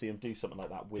 I'd love to see them do something like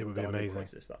that with It would be Dino amazing.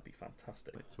 Crisis. That'd be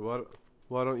fantastic. So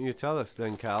why don't you tell us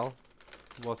then, Cal?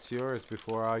 What's yours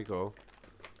before I go?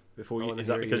 Before I you, wanna is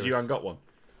that hear because you yours. haven't got one?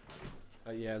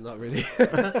 Yeah, not really.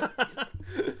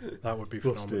 that would be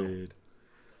phenomenal.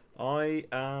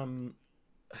 I'm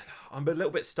a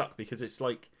little bit stuck because it's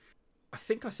like, I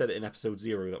think I said it in episode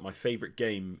 0 that my favourite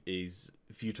game is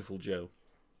Beautiful Joe.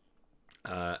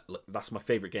 That's my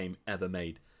favourite game ever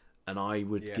made, and I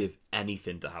would give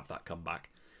anything to have that come back.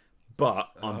 But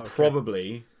I'm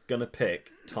probably gonna pick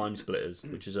Time Splitters,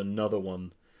 which is another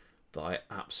one that I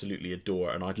absolutely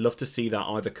adore, and I'd love to see that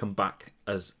either come back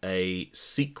as a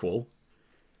sequel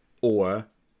or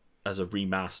as a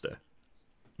remaster.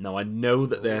 Now I know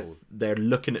that they're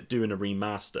looking at doing a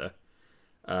remaster.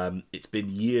 It's been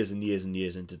years and years and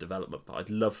years into development, but I'd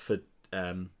love for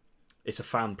it's a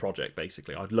fan project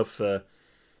basically. I'd love for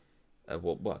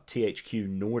THQ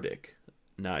Nordic,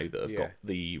 now that have got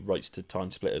the rights to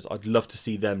Time Splitters, I'd love to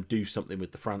see them do something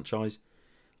with the franchise.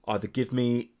 Either give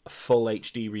me a full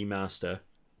HD remaster,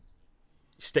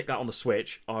 stick that on the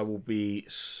Switch, I will be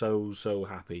so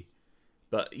happy.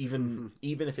 But even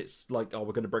if it's like, we're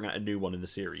going to bring out a new one in the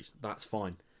series, that's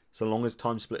fine. So long as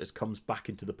Time Splitters comes back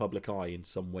into the public eye in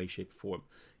some way, shape, or form.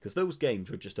 Because those games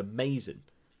were just amazing.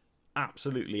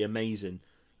 Absolutely amazing.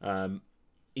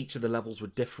 Each of the levels were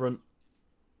different,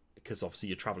 because obviously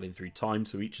you're travelling through time,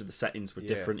 so each of the settings were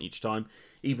different each time.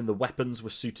 Even the weapons were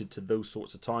suited to those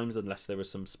sorts of times, unless there was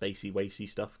some spacey, wacy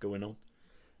stuff going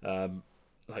on.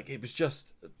 It was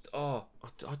just... I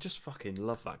just fucking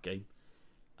love that game.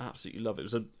 Absolutely love it.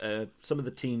 It was some of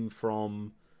the team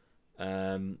from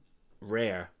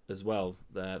Rare as well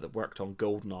that worked on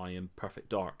GoldenEye and Perfect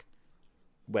Dark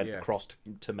went across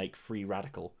to make Free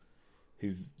Radical,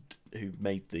 who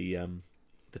made the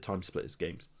Time Splitters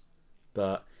games.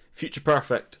 But Future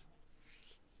Perfect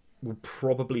will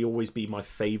probably always be my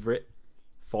favourite,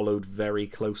 followed very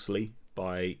closely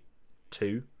by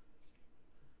 2.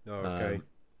 Okay.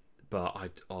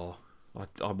 But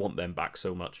I want them back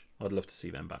so much. I'd love to see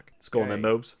them back. Let's go on then,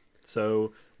 Mobes.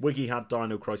 So Wiggy had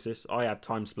Dino Crisis. I had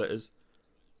Time Splitters.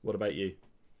 What about you?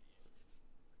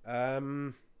 I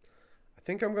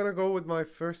think I'm gonna go with my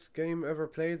first game ever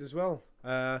played as well.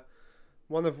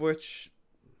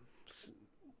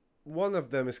 One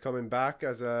of them is coming back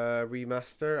as a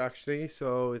remaster, actually.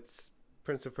 So it's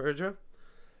Prince of Persia.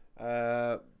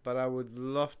 But I would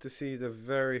love to see the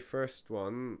very first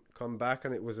one come back,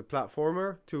 and it was a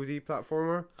platformer, 2D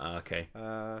platformer. Okay.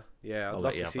 I'd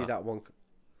love to see that one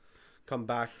come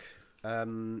back.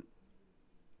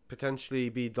 Potentially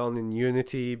be done in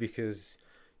Unity, because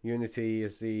Unity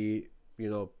is the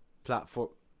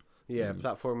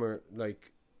platformer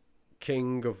like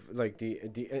king of like the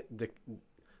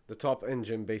top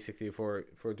engine basically for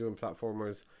doing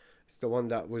platformers. It's the one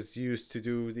that was used to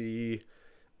do the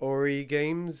Ori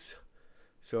games.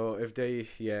 So if they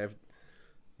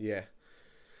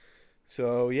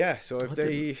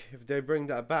bring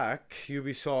that back,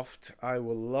 Ubisoft, I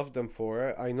will love them for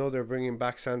it. I know they're bringing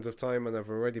back Sands of Time, and I've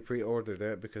already pre-ordered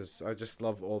it because I just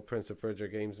love all Prince of Persia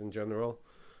games in general.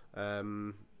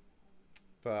 If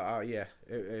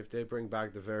they bring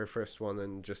back the very first one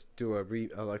and just do a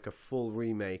full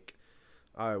remake,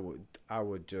 I would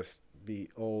just be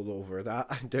all over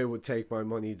that. They would take my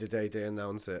money the day they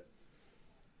announce it.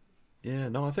 Yeah,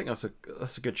 no, I think that's a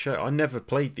good show. I never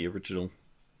played the original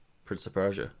Prince of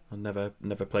Persia. I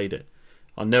never played it.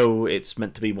 I know it's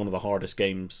meant to be one of the hardest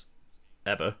games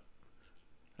ever.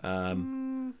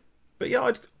 But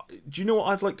yeah, do you know what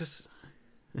I'd like to?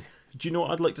 Do you know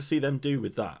what I'd like to see them do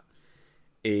with that?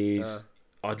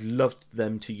 I'd love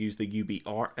them to use the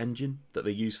UbiArt engine that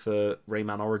they use for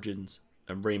Rayman Origins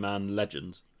and Rayman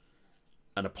Legends,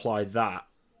 and apply that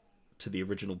to the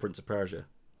original Prince of Persia.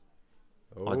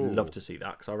 Oh. I'd love to see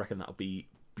that, because I reckon that'll be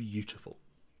beautiful.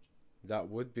 That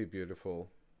would be beautiful.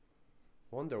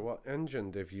 Wonder what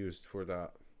engine they've used for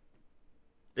that.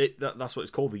 That's what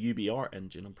it's called, the UbiArt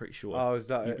engine, I'm pretty sure. Oh, is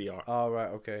that UbiArt? It? Oh,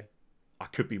 right, okay. I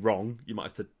could be wrong. You might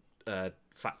have to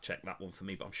fact check that one for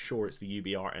me, but I'm sure it's the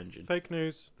UbiArt engine. Fake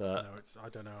news. But no, I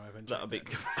don't know. I haven't that'll be. It.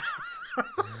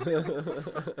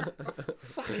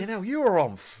 Fucking hell, you are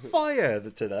on fire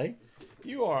today.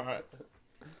 You are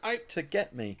out to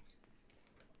get me.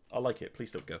 I like it.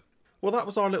 Please don't go. Well, that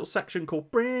was our little section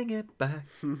called Bring It Back.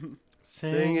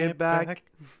 Sing it back.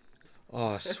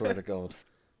 Oh, I swear to God.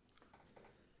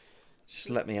 Just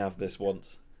let me have this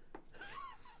once.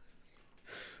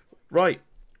 Right.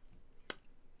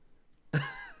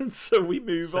 So we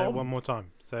move on. Say it one more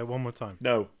time. Say it one more time.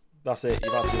 No, that's it.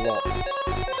 You've had your lot.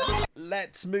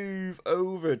 Let's move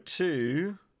over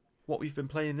to what we've been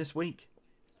playing this week.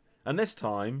 And this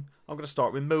time, I'm going to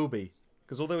start with Moby.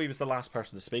 Because although he was the last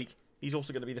person to speak, he's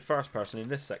also going to be the first person in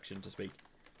this section to speak.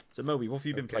 So Moby, what have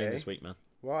you been playing this week, man?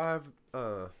 What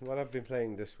I've been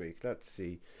playing this week? Let's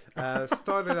see.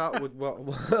 Started out with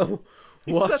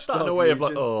you said that in a way of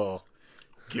like, oh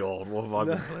God, what have I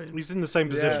been playing? He's in the same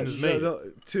position as me. No,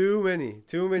 too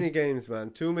many games,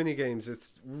 man. Too many games.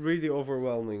 It's really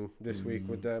overwhelming this week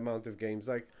with the amount of games.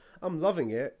 Like, I'm loving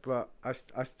it, but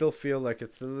I still feel like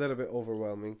it's a little bit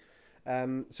overwhelming.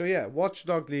 So yeah, Watch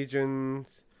Dogs Legion.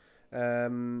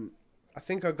 I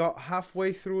think I got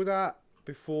halfway through that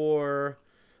before.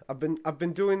 I've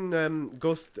been doing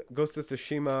Ghost of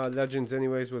Tsushima Legends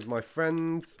anyways with my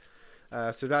friends.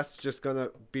 So that's just gonna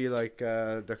be like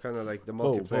the kind of like the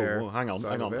multiplayer. Whoa, hang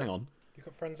on. You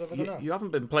got friends over there now? You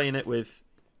haven't been playing it with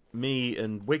me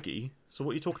and Wiggy. So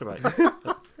what are you talking about?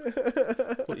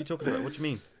 What are you talking about? What do you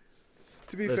mean?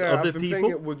 To be fair, I've been playing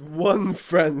it with one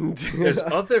friend. There's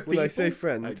other people. When I say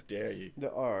friend, how dare you?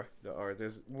 There are.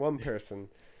 There's one person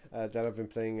that I've been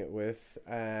playing it with,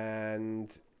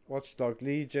 and Watch Dogs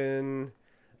Legion,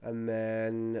 and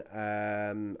then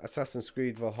Assassin's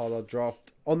Creed Valhalla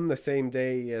dropped on the same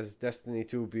day as Destiny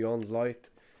 2 Beyond Light.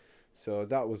 So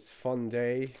that was a fun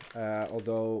day.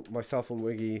 Although myself and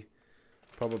Wiggy,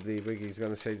 probably Wiggy's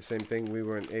going to say the same thing. We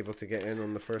weren't able to get in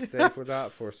on the first day for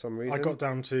that for some reason. I got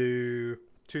down to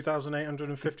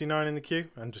 2,859 in the queue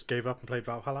and just gave up and played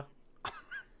Valhalla.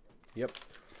 Yep,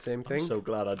 same thing. I'm so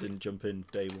glad I didn't jump in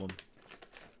day one.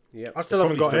 Yep. I still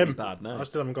haven't got in. Bad now. I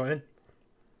still haven't got in.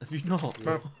 Have you not?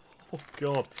 No. Oh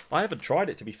God, I haven't tried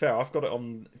it, to be fair. I've got it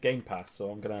on Game Pass, so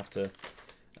I'm gonna have to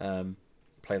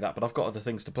play that. But I've got other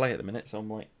things to play at the minute, so I'm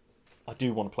like, I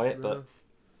do want to play it, but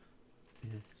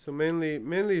So mainly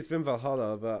it's been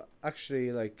Valhalla, but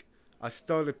actually, like, I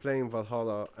started playing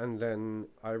Valhalla and then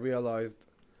I realized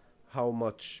how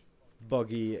much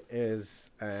buggy it is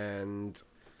and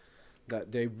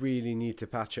that they really need to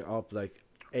patch it up, like,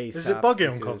 ASAP. Is it buggy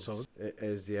on because consoles? It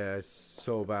is, yeah. It's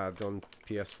so bad on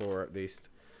PS4 at least.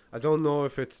 I don't know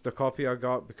if it's the copy I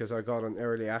got because I got an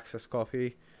early access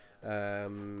copy. I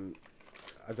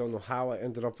don't know how I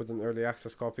ended up with an early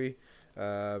access copy.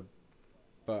 But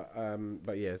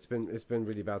yeah, it's been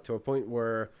really bad to a point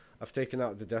where I've taken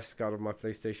out the disc out of my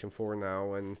PlayStation 4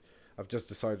 now, and I've just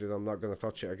decided I'm not going to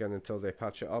touch it again until they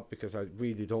patch it up because I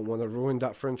really don't want to ruin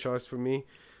that franchise for me.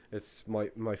 It's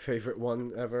my favorite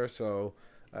one ever. So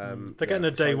They're getting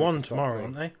a day one tomorrow,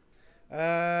 aren't they?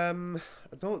 I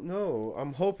don't know.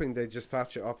 I'm hoping they just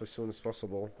patch it up as soon as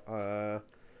possible.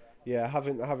 Yeah, I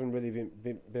haven't really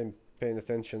been paying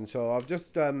attention. So I've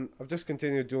just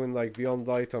continued doing like Beyond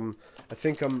Light. I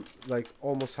think I'm like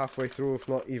almost halfway through, if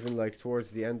not even like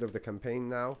towards the end of the campaign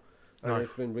now, and Nice.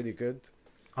 it's been really good.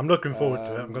 I'm looking forward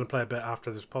to it. I'm going to play a bit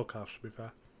after this podcast, to be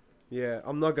fair. Yeah,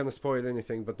 I'm not gonna spoil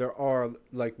anything, but there are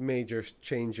like major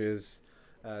changes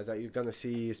that you're gonna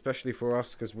see, especially for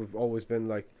us because we've always been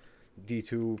like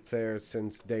D2 players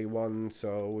since day one.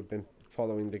 So we've been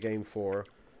following the game for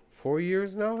 4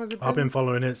 years now. Has it been? I've been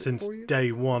following it since 4 years?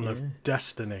 day one of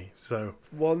Destiny. So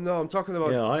Well, no, I'm talking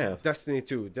about yeah, I have. Destiny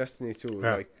 2. Destiny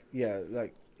 2. Yeah.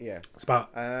 Yeah. it's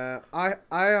about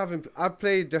I've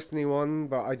played Destiny 1,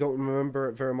 but I don't remember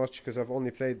it very much because I've only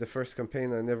played the first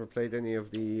campaign. I never played any of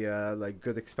the like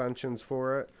good expansions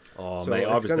for it. Oh So mate,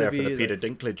 I it's was gonna there for be, the Peter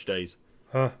like- Dinklage days.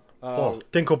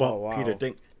 Dinklebot. Oh, wow. Peter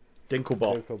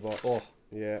Dinklebot. Dinklebot. Oh,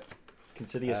 Yeah.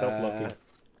 consider yourself lucky.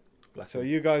 So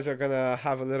you guys are gonna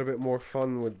have a little bit more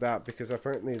fun with that because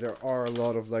apparently there are a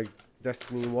lot of like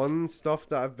Destiny 1 stuff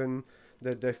that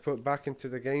they've put back into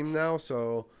the game now.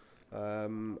 So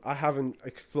I haven't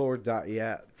explored that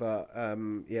yet, but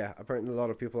yeah, apparently a lot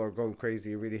of people are going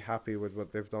crazy, really happy with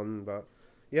what they've done. But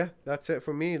yeah, that's it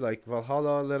for me. Like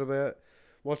Valhalla a little bit,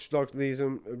 Watch Dogs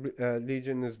Legion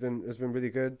has been really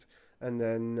good, and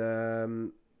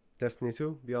then Destiny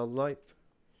 2 Beyond Light.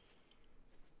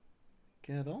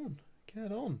 Get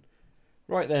on.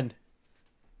 Right then,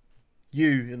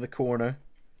 you in the corner,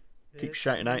 keep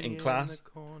shouting out in class.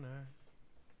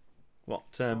 What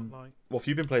have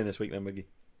you been playing this week then, Wiggy?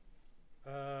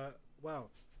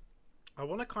 Well, I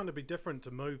want to kind of be different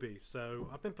to Moby, so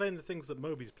I've been playing the things that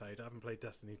Moby's played. I haven't played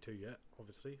Destiny 2 yet,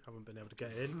 obviously. Haven't been able to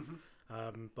get in.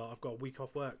 But I've got a week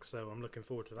off work, so I'm looking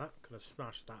forward to that. Gonna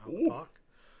smash that out of the park.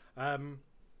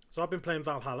 So I've been playing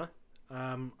Valhalla.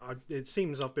 It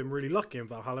seems I've been really lucky in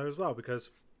Valhalla as well,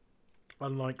 because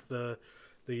unlike the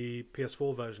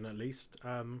PS4 version at least,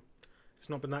 it's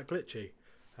not been that glitchy.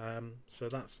 So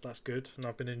that's good, and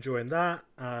I've been enjoying that,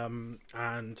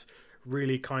 and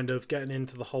really kind of getting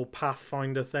into the whole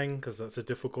Pathfinder thing, because that's a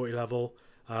difficulty level.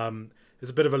 There's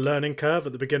a bit of a learning curve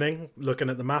at the beginning, looking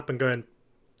at the map and going,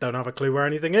 don't have a clue where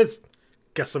anything is.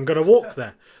 Guess I'm going to walk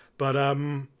there. But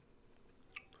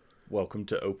Welcome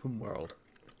to open world.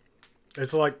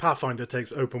 it's like Pathfinder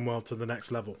takes open world to the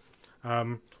next level.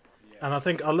 And I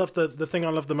think I love the thing I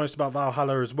love the most about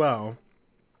Valhalla as well,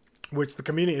 which the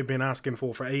community have been asking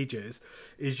for ages,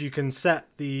 is you can set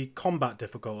the combat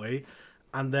difficulty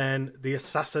and then the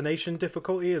assassination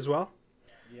difficulty as well.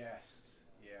 Yes.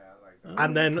 Yeah, I like that.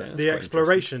 And then okay, that's the quite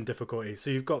exploration difficulty. So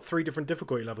you've got 3 different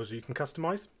difficulty levels you can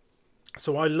customize.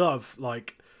 So I love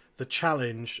like the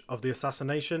challenge of the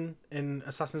assassination in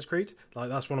Assassin's Creed. Like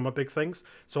that's one of my big things.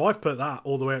 So I've put that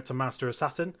all the way up to Master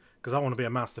Assassin because I want to be a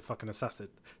master fucking assassin.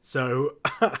 So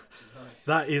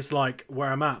that is like where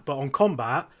I'm at. But on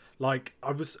combat, like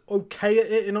I was okay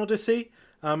at it in Odyssey,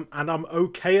 and I'm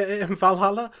okay at it in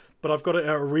Valhalla. But I've got it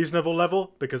at a reasonable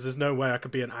level because there's no way I could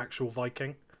be an actual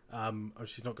Viking. Or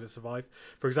she's not going to survive.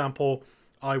 For example,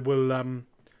 I will I'll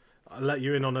let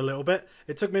you in on a little bit.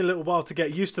 It took me a little while to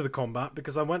get used to the combat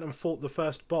because I went and fought the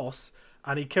first boss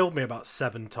and he killed me about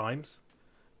 7 times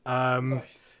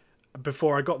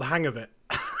before I got the hang of it.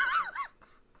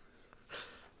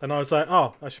 And I was like,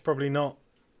 oh, I should probably not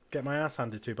get my ass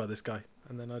handed to by this guy.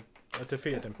 And then I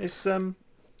defeated him. It's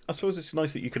I suppose it's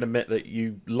nice that you can admit that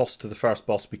you lost to the first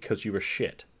boss because you were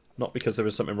shit, not because there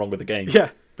was something wrong with the game. Yeah,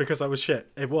 because I was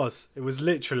shit. It was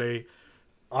literally,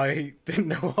 I didn't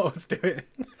know what I was doing.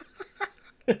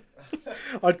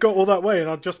 I'd got all that way and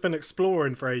I'd just been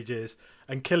exploring for ages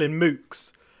and killing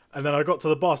mooks. And then I got to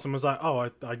the boss and was like,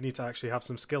 oh, I need to actually have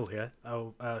some skill here.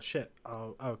 Oh, shit.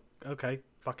 Oh, okay.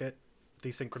 fuck it,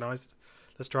 desynchronized.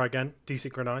 Let's try again,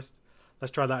 desynchronized.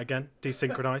 Let's try that again,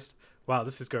 desynchronized. Wow,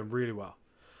 this is going really well.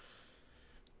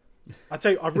 I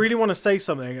tell you, I really want to say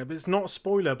something. It's not a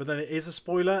spoiler, but then it is a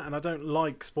spoiler, and I don't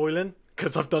like spoiling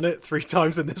because I've done it 3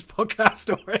 times in this podcast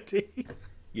already.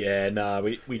 Yeah, nah,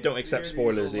 we don't accept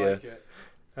spoilers here.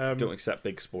 Like Don't accept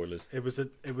big spoilers. It was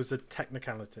a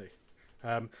technicality.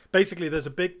 Basically, there's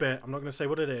a big bit. I'm not going to say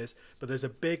what it is, but there's a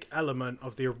big element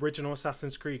of the original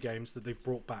Assassin's Creed games that they've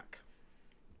brought back,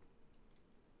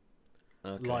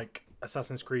 like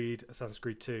Assassin's Creed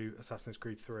 2, Assassin's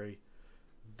Creed 3.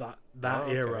 That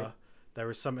era, there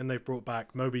is something they've brought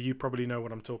back. Moby, you probably know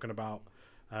what I'm talking about.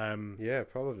 Yeah,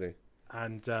 probably.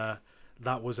 And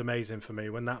that was amazing for me.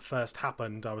 When that first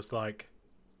happened, I was like,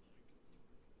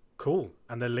 cool.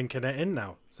 And they're linking it in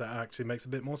now, so it actually makes a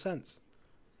bit more sense.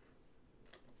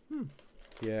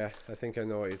 Yeah, I think I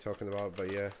know what you're talking about,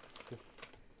 but yeah.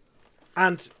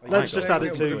 And let's just add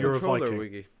it to your You're a Viking.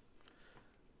 Wiggy.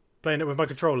 Playing it with my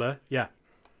controller, yeah.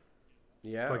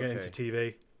 Yeah, Plug it into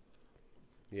TV.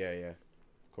 Yeah.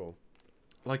 Cool.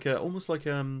 Like almost like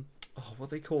what are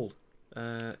they called?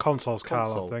 Consoles, Cal,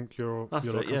 console. I think you're That's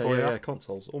it. looking Yeah, for, yeah,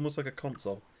 consoles. Almost like a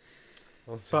console.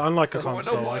 But unlike a That's why I don't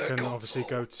console, buy I a can console. obviously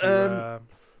go to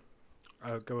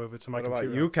go over to my What about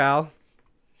computer. you, Cal?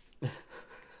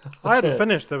 I hadn't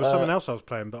finished. There was something else I was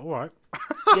playing, but all right.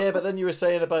 Yeah, but then you were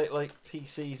saying about like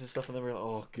PCs and stuff, and then we were like,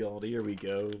 oh god, here we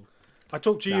go. I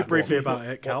talked to you Nah, briefly what- about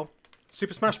it, Cal.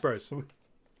 Super Smash Bros.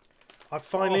 I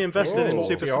finally invested in whoa.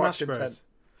 Super The art's Smash Bros.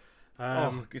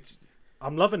 content. It's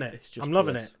I'm loving it. It's just I'm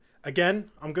loving bliss. it. Again,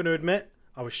 I'm going to admit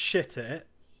I was shit at it.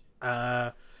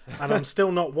 And I'm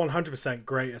still not 100%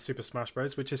 great at Super Smash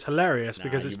Bros, which is hilarious Nah,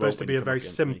 because you it's supposed to won't be when a you come very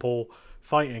against me. simple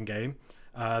fighting game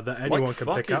that anyone like can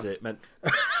fuck pick is up. it, man?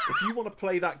 If you want to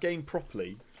play that game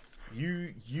properly,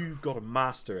 you got to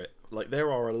master it. Like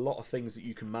there are a lot of things that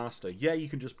you can master. Yeah, you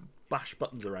can just bash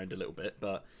buttons around a little bit,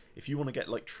 but if you want to get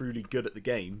like truly good at the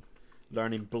game,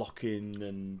 learning blocking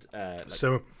and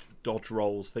So dodge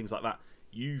rolls, things like that,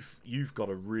 you've got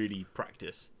to really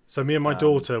practice. So me and my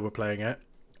daughter were playing it,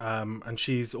 and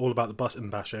she's all about the button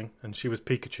bashing, and she was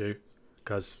Pikachu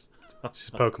because she's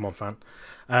a Pokemon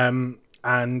fan,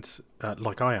 and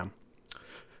like I am,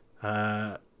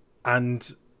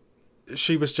 and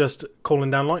she was just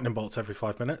calling down lightning bolts every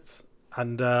 5 minutes.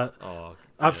 And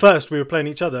at first we were playing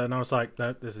each other, and I was like,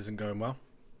 no, this isn't going well.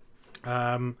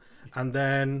 And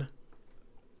then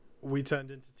we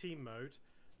turned into team mode,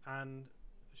 and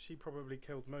she probably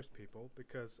killed most people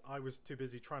because I was too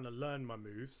busy trying to learn my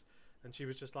moves, and she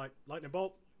was just like lightning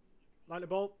bolt,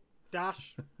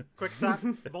 dash, quick attack,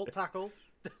 volt tackle.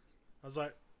 I was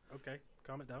like, okay,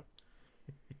 calm it down.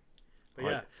 But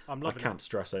yeah, I'm I loving can't it.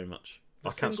 stress how much. The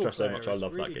I can't single stress how player much I is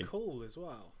love really that game. Cool as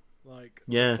well. Like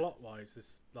Yeah. plot wise,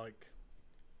 it's like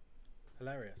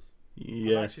hilarious. I've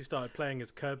Yeah, actually started playing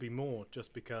as Kirby more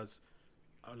just because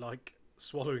I like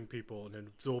swallowing people and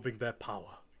absorbing their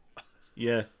power.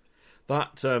 yeah.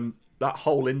 That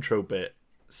whole intro bit,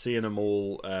 seeing them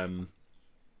all,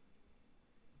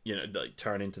 like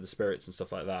turn into the spirits and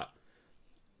stuff like that.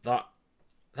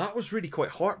 That was really quite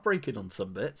heartbreaking on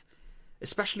some bits,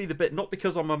 especially the bit not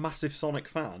because I'm a massive Sonic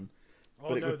fan,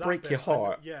 but it would that break bit, your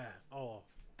heart. Yeah. Oh.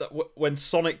 That when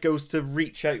Sonic goes to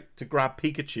reach out to grab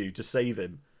Pikachu to save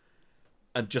him,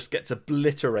 and just gets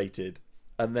obliterated,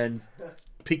 and then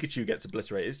Pikachu gets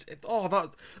obliterated.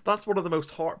 That's one of the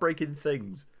most heartbreaking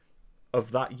things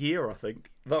of that year. I think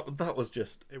that was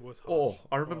just. It was.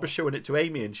 I remember showing it to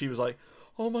Amy, and she was like,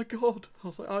 "Oh my god!" I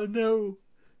was like, "I know."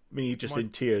 Me just in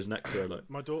tears next to her, like.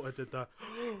 My daughter did the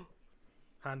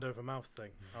hand over mouth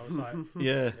thing. I was like,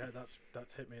 Yeah. yeah,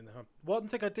 that's hit me in the hump. One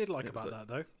thing I did like It was about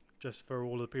that though, just for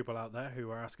all the people out there who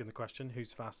are asking the question,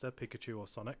 who's faster, Pikachu or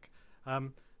Sonic?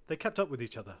 They kept up with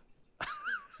each other.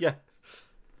 Yeah.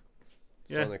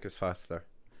 Yeah. Sonic is faster.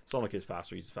 Sonic is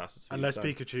faster. He's the fastest. Unless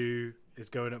Pikachu is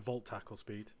going at volt tackle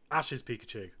speed. Ash's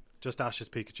Pikachu. Just Ash's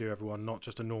Pikachu, everyone. Not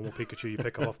just a normal Pikachu you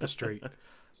pick up off the street.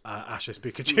 Ash's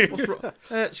Pikachu. What's wrong?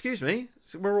 Excuse me.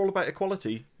 So we're all about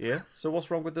equality here. So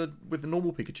what's wrong with the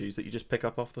normal Pikachu's that you just pick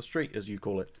up off the street, as you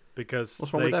call it? Because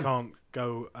What's wrong they with them? can't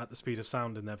go at the speed of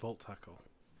sound in their volt tackle.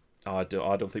 I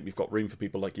don't think we've got room for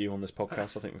people like you on this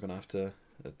podcast. I think we're going to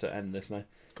have to end this now.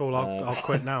 Cool, I'll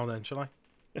quit now then, shall I?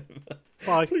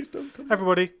 Bye. Please don't come.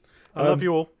 Everybody, I love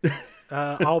you all.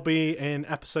 I'll be in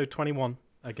episode 21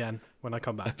 again when I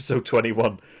come back. Episode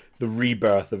 21, the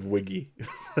rebirth of Wiggy.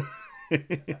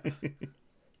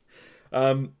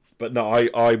 But no,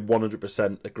 I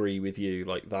 100% agree with you.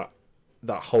 Like that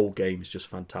whole game is just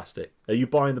fantastic. Are you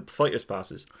buying the fighters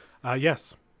passes?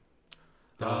 Yes.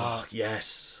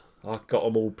 Yes, I got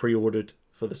them all pre-ordered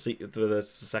for the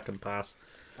second pass.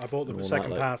 I bought the and all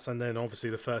second that, pass and then obviously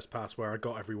the first pass where I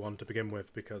got everyone to begin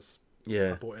with because I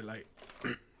Yeah, bought it late.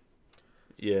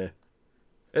 yeah.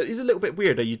 It is a little bit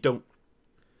weird that you don't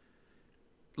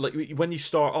like when you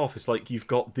start off. It's like you've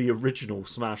got the original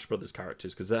Smash Brothers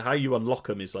characters because how you unlock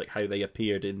them is like how they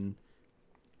appeared in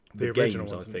the original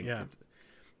games, ones, I think. yeah.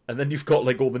 And then you've got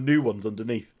like all the new ones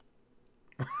underneath.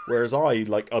 Whereas I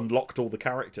like unlocked all the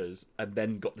characters and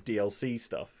then got the DLC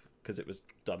stuff because it was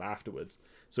done afterwards.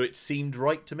 So it seemed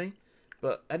right to me.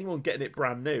 But anyone getting it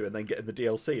brand new and then getting the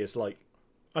DLC is like,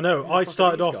 I know. Who the I fuck are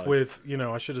started these off guys? with,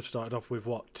 I should have started off with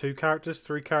what, 2 characters,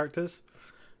 3 characters.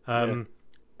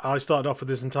 I started off with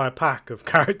this entire pack of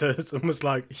characters and was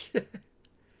like,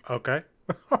 okay.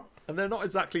 and they're not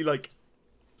exactly like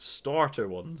starter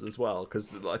ones as well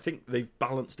because I think they've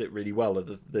balanced it really well.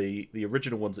 The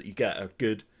original ones that you get are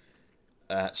good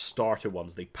starter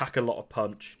ones. They pack a lot of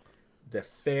punch. They're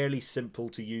fairly simple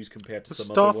to use compared to Was some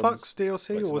Star other ones. Fox DLC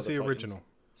like or some was other he fight original?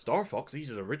 Star Fox, he's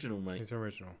an original, mate. He's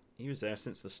original. He was there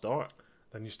since the start.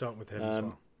 Then you start with him as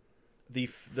well. The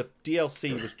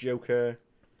DLC was Joker.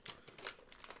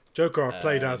 Joker I've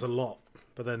played as a lot,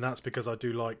 but then that's because I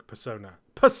do like Persona.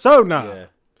 Persona!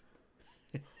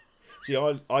 Yeah. See,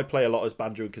 I play a lot as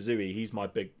Banjo and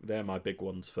Kazooie. They're my big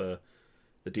ones for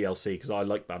the DLC because I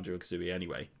like Banjo and Kazooie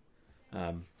anyway.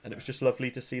 And it was just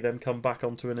lovely to see them come back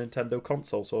onto a Nintendo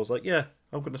console. So I was like, yeah,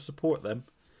 I'm going to support them.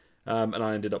 And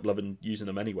I ended up loving using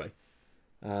them anyway.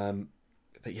 But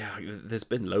yeah, there's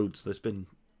been loads. There's been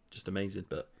just amazing.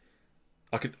 But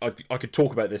I could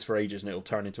talk about this for ages and it'll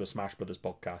turn into a Smash Brothers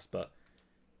podcast. But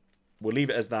we'll leave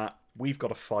it as that. We've got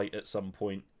to fight at some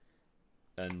point.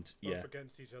 And yeah, Both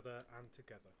against each other and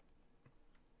together.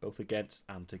 both against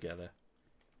and together.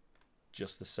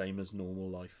 Just the same as normal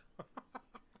life.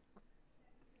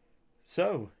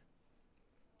 So,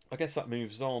 I guess that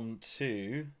moves on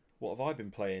to what have I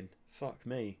been playing? Fuck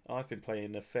me. I've been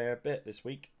playing a fair bit this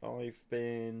week. I've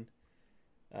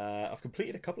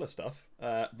completed a couple of stuff.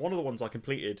 One of the ones I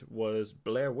completed was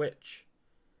Blair Witch.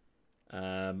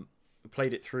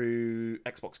 Played it through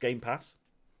Xbox Game Pass.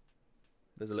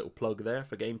 There's a little plug there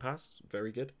for Game Pass.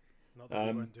 Very good. Not that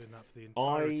we weren't doing that for the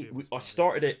entirety of the I start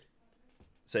started of the it.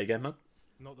 Say again, man.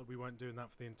 Not that we weren't doing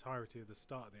that for the entirety of the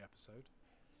start of the episode.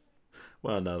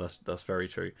 Well, no, that's very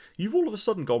true. You've all of a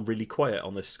sudden gone really quiet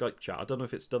on this Skype chat. I don't know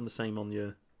if it's done the same on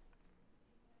your...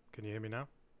 Can you hear me now?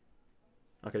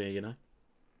 I can hear you now.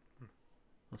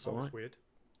 That's all right. That's weird.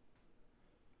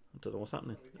 I don't know what's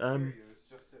happening. It's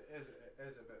just it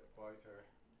is a bit quieter.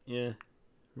 Yeah,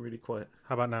 really quiet.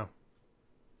 How about now?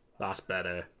 That's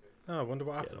better. Oh, I wonder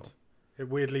what Get happened. on. It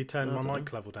weirdly turned I my don't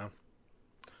mic know. level down.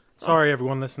 Sorry,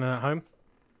 everyone listening at home.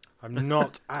 I'm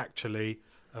not actually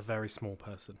a very small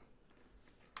person.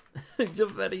 He's a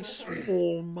very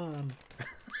small man.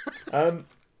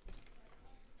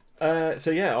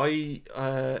 So yeah, I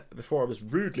before I was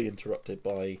rudely interrupted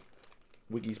by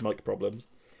Wiggy's mic problems.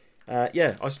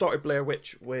 I started Blair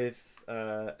Witch with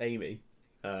Amy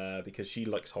because she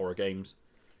likes horror games.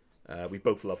 We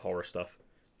both love horror stuff.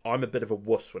 I'm a bit of a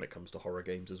wuss when it comes to horror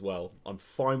games as well. I'm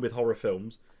fine with horror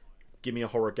films. Give me a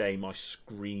horror game, I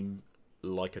scream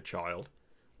like a child.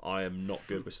 I am not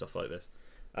good with stuff like this.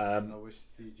 I wish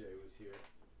CJ was here.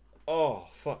 Oh,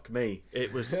 fuck me.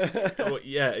 It was...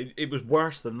 it was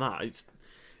worse than that.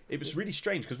 It was really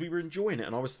strange because we were enjoying it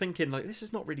and I was thinking, like, this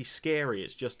is not really scary.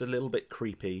 It's just a little bit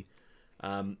creepy.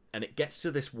 And it gets to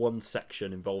this one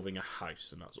section involving a house,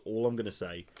 and that's all I'm going to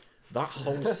say. That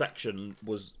whole section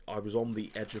I was on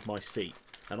the edge of my seat.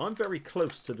 And I'm very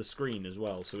close to the screen as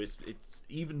well, so it's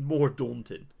even more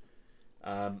daunting.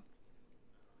 But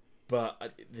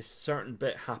this certain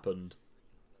bit happened,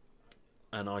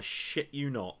 and I shit you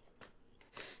not,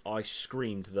 I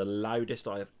screamed the loudest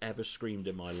I have ever screamed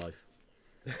in my life.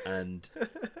 And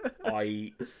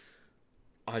I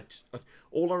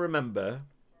all I remember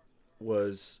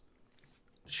was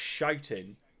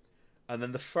shouting, and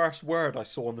then the first word I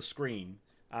saw on the screen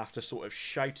after sort of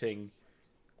shouting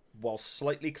while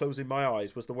slightly closing my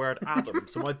eyes was the word Adam.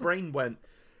 So my brain went,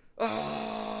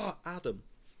 "Ah, Adam."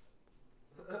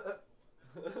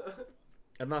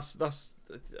 And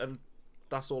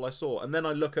that's all I saw. And then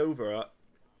I look over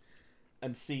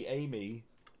and see Amy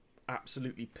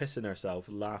absolutely pissing herself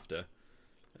with laughter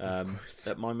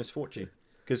at my misfortune.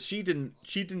 Because she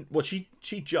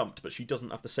jumped, but she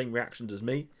doesn't have the same reactions as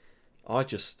me. I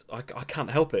can't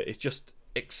help it. It's just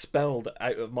expelled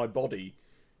out of my body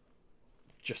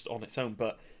just on its own.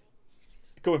 But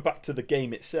going back to the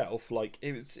game itself, like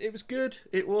it was good.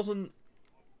 It wasn't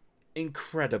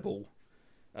incredible.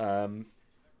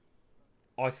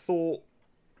 I thought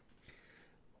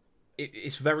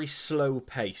it's very slow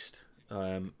paced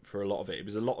for a lot of it. It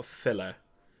was a lot of filler,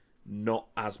 not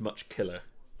as much killer,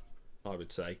 I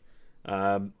would say.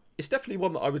 It's definitely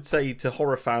one that I would say to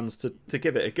horror fans to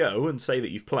give it a go and say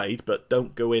that you've played, but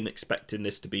don't go in expecting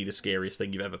this to be the scariest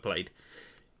thing you've ever played.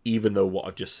 Even though what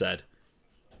I've just said,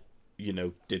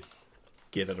 did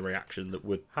give it a reaction that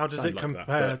would. How does sound it like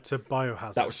compare to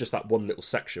Biohazard? That was just that one little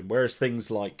section. Whereas things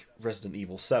like Resident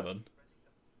Evil 7.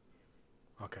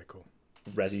 Okay, cool.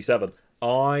 Resi 7.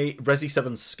 Resi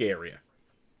 7's scarier.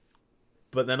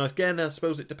 But then again, I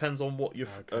suppose it depends on what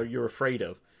you're afraid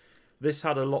of. This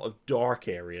had a lot of dark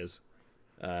areas.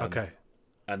 Okay.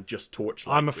 And just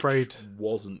torchlight. I'm afraid. Which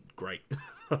wasn't great.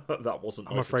 That wasn't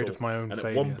nice I'm afraid at all. of my own and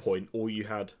failures. at one point, all you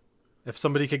had... If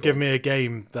somebody could give me a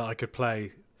game that I could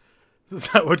play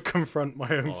that would confront my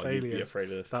own You'd failures, be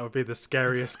afraid of this. that would be the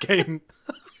scariest game.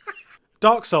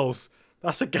 Dark Souls.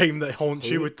 That's a game that haunts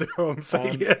you with their own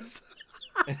failures.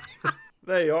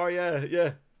 There you are,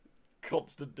 yeah.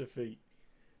 Constant defeat.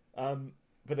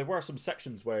 But there were some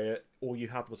sections where all you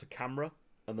had was a camera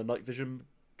and the night vision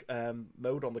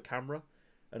mode on the camera.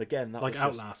 And again, that like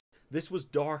was Outlast. This was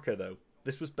darker, though.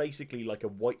 This was basically like a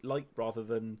white light rather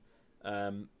than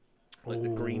like the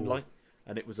green light.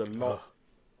 And it was a lot...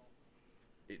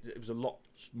 It was a lot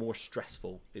more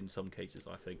stressful in some cases,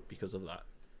 I think, because of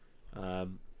that.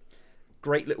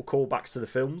 Great little callbacks to the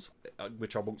films,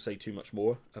 which I won't say too much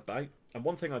more about. And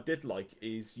one thing I did like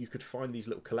is you could find these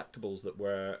little collectibles that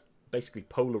were basically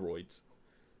Polaroids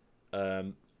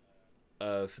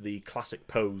of the classic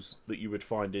pose that you would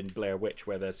find in Blair Witch,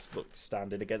 where they're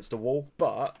standing against a wall.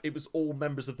 But it was all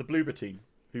members of the Bloober team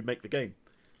who make the game.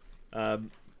 And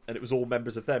it was all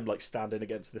members of them standing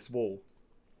against this wall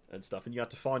and stuff, and you had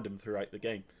to find them throughout the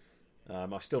game.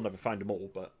 I still never found them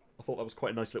all, but I thought that was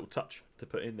quite a nice little touch to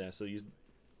put in there. So you're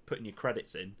putting your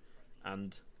credits in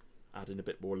and adding a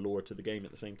bit more lore to the game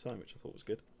at the same time, which I thought was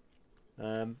good.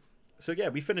 So yeah,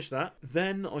 we finished that.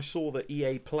 Then I saw that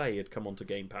EA Play had come onto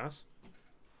Game Pass,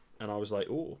 and I was like,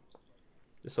 oh,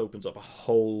 this opens up a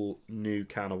whole new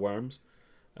can of worms.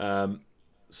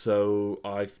 So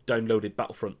I've downloaded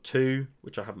Battlefront 2,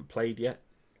 which I haven't played yet.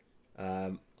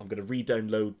 I'm going to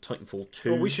re-download Titanfall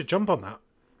 2. Well, we should jump on that.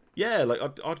 Yeah,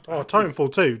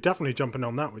 Titanfall 2, definitely jumping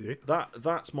on that with you.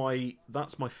 That's my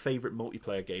favourite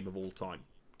multiplayer game of all time,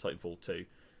 Titanfall 2.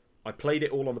 I played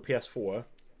it all on the PS4,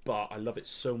 but I love it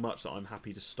so much that I'm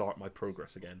happy to start my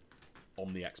progress again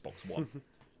on the Xbox One.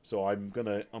 So I'm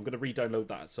gonna re-download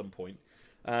that at some point.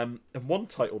 And one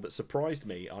title that surprised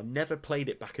me, I never played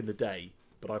it back in the day,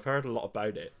 but I've heard a lot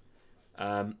about it,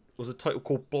 was a title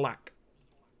called Black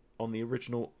on the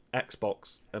original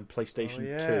Xbox and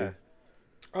PlayStation 2.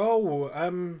 Oh, I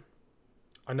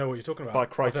know what you're talking about. By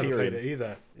Criterion. I've never played it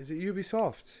either. Is it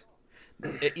Ubisoft?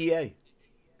 EA.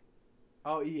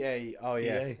 Oh, EA. Oh,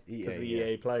 yeah. EA. Because the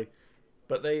EA Play.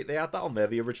 But they had that on there,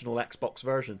 the original Xbox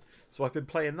version. So I've been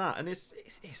playing that, and it's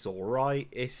all right.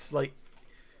 It's like,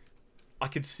 I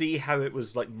could see how it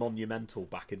was monumental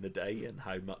back in the day, and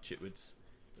how much it was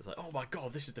like, oh my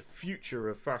god, this is the future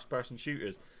of first-person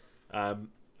shooters. And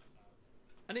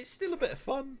it's still a bit of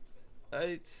fun.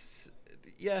 I'm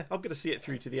going to see it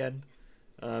through to the end.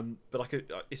 But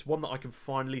it's one that I can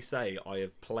finally say I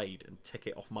have played and tick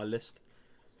it off my list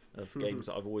of games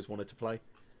that I've always wanted to play.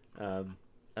 And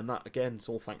that, again, is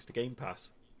all thanks to Game Pass.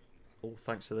 All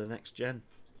thanks to the next gen,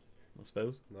 I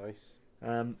suppose. Nice.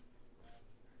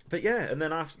 But yeah, and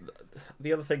then after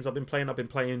the other things I've been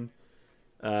playing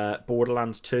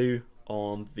Borderlands 2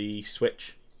 on the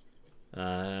Switch.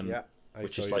 I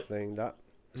saw you playing that.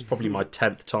 It's probably my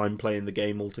 10th time playing the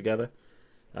game altogether.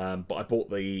 But I bought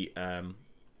there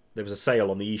was a sale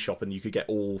on the eShop, and you could get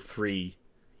all three.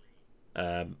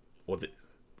 Let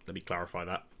me clarify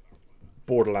that: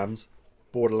 Borderlands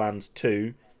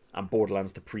 2, and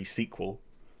Borderlands the pre-sequel.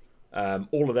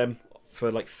 All of them for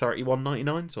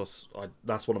 $31.99. So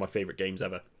that's one of my favourite games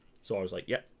ever. So I was like,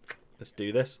 "Yep, let's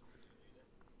do this."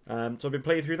 So I've been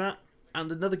playing through that, and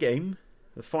another game,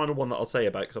 the final one that I'll say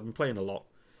about because I've been playing a lot,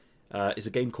 is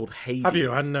a game called Hades. Have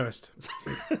you? I hadn't noticed.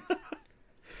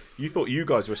 You thought you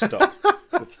guys were stuck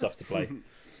with stuff to play.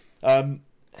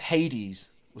 Hades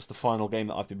was the final game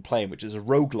that I've been playing, which is a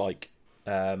roguelike.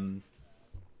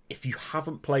 If you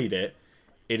haven't played it,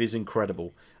 it is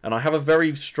incredible. And I have a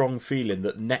very strong feeling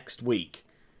that next week,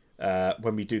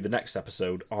 when we do the next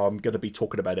episode, I'm going to be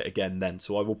talking about it again then.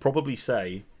 So I will probably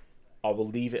say, I will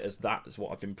leave it as that as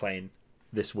what I've been playing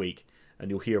this week.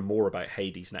 And you'll hear more about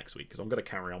Hades next week, because I'm going to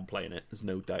carry on playing it. There's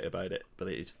no doubt about it. But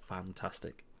it is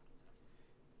fantastic.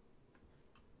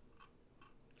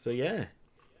 So yeah,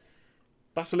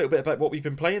 that's a little bit about what we've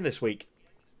been playing this week.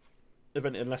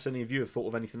 unless any of you have thought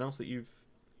of anything else that you've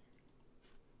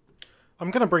I'm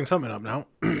going to bring something up now.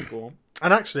 go on.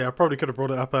 And actually, I probably could have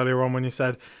brought it up earlier on when you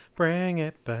said, bring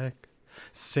it back,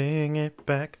 sing it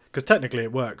back. Because technically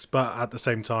it works, but at the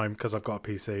same time, because I've got a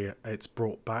PC, it's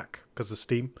brought back because of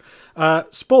Steam.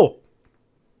 Spore.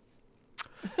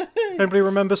 Anybody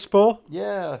remember Spore?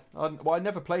 Yeah, I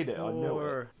never played it. I know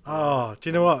it. Oh, do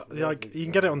you know what? Like, you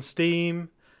can get it on Steam,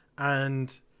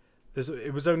 and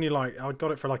it was only like, I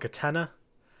got it for like a tenner.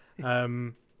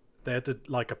 They had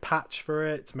like a patch for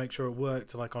it to make sure it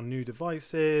worked like on new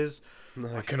devices.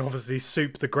 Nice. I can obviously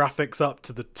soup the graphics up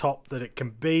to the top that it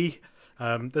can be.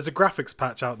 There's a graphics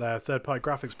patch out there, a third-party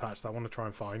graphics patch that I want to try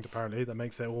and find, apparently, that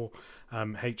makes it all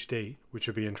HD, which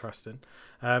would be interesting.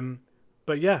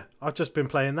 But yeah, I've just been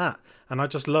playing that, and I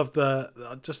just love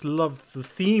the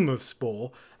theme of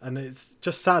Spore, and it's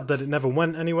just sad that it never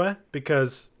went anywhere,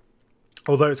 because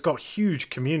although it's got huge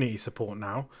community support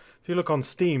now, if you look on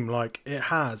Steam, like, it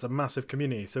has a massive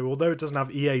community. So although it doesn't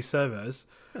have EA servers,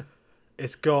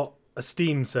 it's got a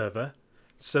Steam server,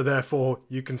 so therefore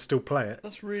you can still play it.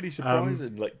 That's really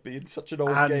surprising. Like, being such an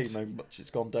old game, how much it's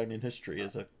gone down in history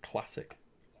as a classic.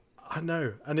 I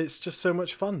know, and it's just so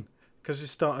much fun, because you're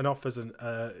starting off as an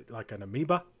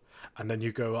amoeba, and then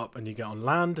you go up and you get on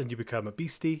land and you become a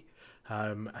beastie,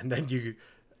 and then you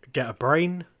get a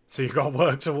brain. So you've got to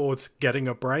work towards getting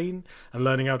a brain and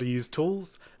learning how to use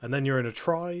tools, and then you're in a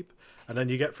tribe, and then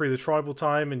you get through the tribal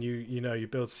time, and you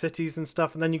build cities and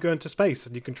stuff, and then you go into space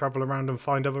and you can travel around and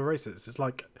find other races.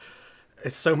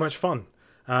 It's so much fun.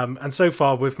 And so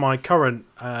far with my current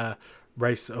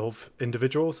race of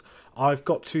individuals, I've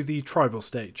got to the tribal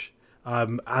stage,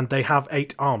 and they have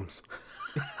 8 arms.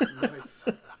 Nice.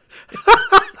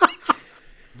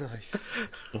 Nice.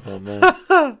 Oh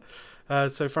man.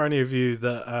 So for any of you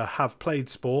that have played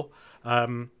Spore,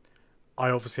 I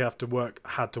obviously had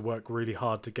to work really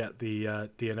hard to get the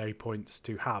DNA points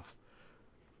to have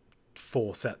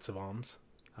 4 sets of arms.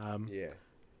 Yeah.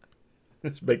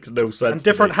 This makes no sense. And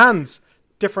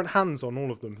different hands on all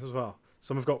of them as well.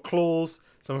 Some have got claws,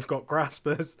 some have got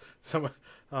graspers,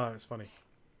 it's funny.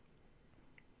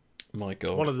 My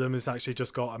God. One of them has actually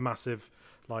just got a massive,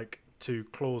 2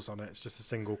 claws on it. It's just a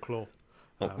single claw.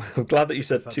 I'm glad that you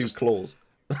said 2 claws.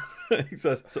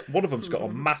 So one of them's got a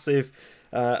massive.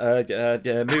 Moving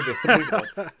on.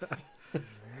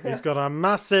 He's got a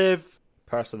massive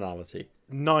Personality.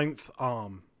 9th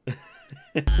arm.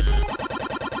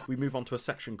 We move on to a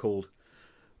section called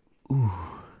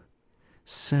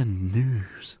Send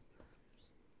news.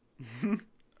 I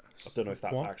don't know if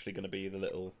that's What? actually going to be the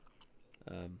little.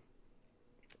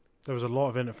 There was a lot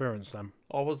of interference then.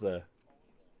 Oh, was there?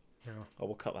 Yeah. Oh,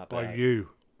 we'll cut that By bit out. you.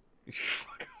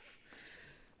 Fuck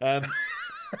off.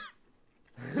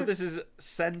 So this is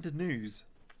Send News.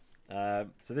 So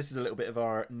this is a little bit of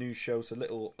our news show. So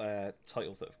little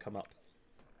titles that have come up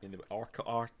in the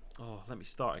let me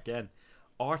start again.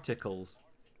 Articles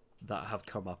that have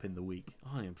come up in the week.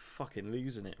 I am fucking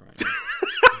losing it right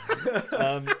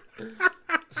now.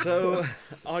 So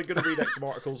I'm going to read out some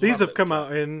articles. These have come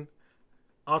out in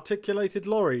articulated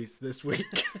lorries this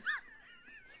week.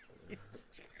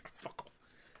 Fuck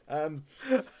off.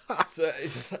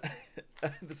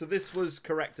 So this was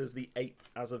correct as of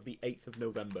the 8th of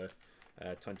November,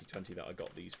 2020 that I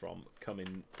got these from,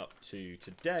 coming up to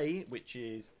today, which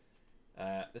is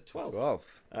the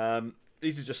 12th.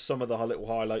 These are just some of the little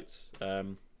highlights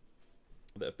that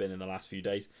have been in the last few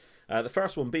days. The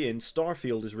first one being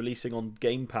Starfield is releasing on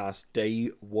Game Pass day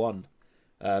 1.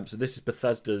 So this is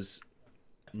Bethesda's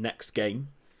next game.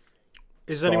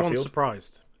 Is anyone Starfield.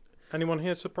 surprised? Anyone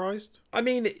here surprised? I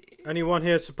mean, Anyone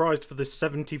here surprised for the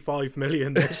 75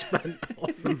 million they spent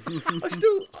on?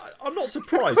 I'm not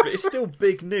surprised, but it's still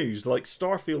big news. Like,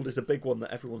 Starfield is a big one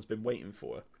that everyone's been waiting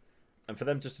for. And for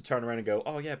them just to turn around and go,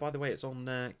 oh yeah, by the way, it's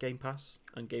on Game Pass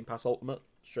and Game Pass Ultimate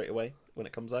straight away when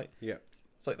it comes out. Yeah.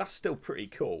 It's like, that's still pretty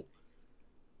cool.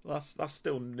 That's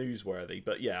still newsworthy.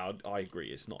 But yeah, I agree.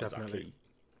 It's not Definitely. exactly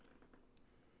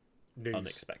News.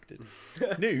 unexpected.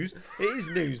 News? It is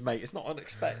news, mate. It's not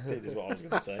unexpected, is what I was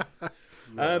going to say.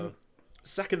 No.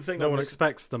 Second thing No on one this...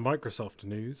 expects the Microsoft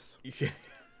news. Yeah.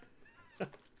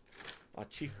 Our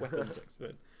chief weapons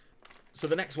expert. So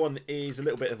the next one is a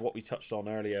little bit of what we touched on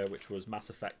earlier, which was Mass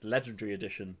Effect Legendary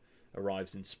Edition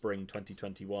arrives in spring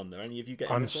 2021. Are any of you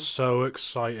getting I'm this one? so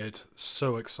excited.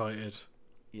 So excited.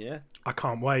 Yeah. I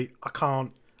can't wait. I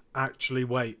can't actually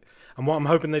wait. And what I'm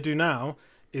hoping they do now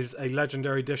is a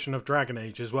legendary edition of Dragon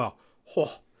Age as well.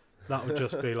 Oh, that would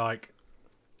just be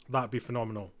that'd be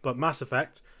phenomenal. But Mass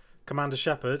Effect, Commander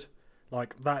Shepard,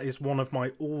 that is one of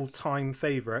my all-time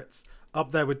favourites,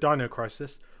 up there with Dino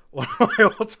Crisis. one of my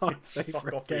all-time Fuck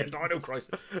favorite off here, games. Dino Crisis.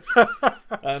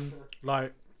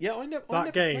 Like Yeah, I never that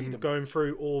played game them. going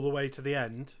through all the way to the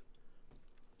end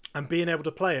and being able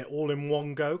to play it all in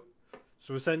one go.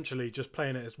 So essentially, just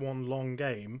playing it as one long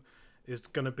game is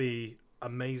going to be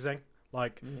amazing.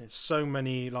 Like so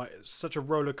many, like such a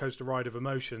roller coaster ride of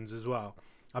emotions as well.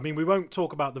 I mean, we won't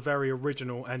talk about the very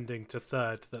original ending to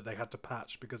third that they had to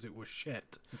patch because it was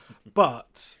shit.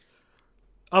 But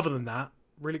other than that,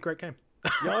 really great game.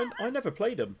 Yeah, I never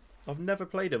played them. I've never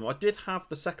played them. I did have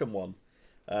the second one,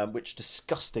 which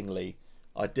disgustingly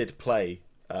I did play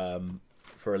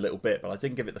for a little bit, but I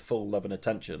didn't give it the full love and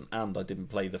attention, and I didn't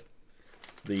play the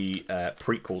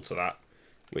prequel to that,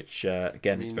 which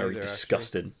again Me is very neither,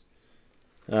 disgusting.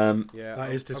 Yeah,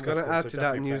 That is I'm disgusting, going to add so to that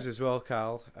definitely news play it. as well,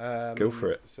 Cal. Go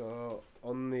for it. So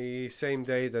on the same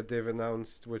day that they've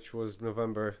announced, which was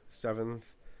November 7th,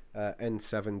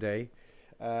 N7 day,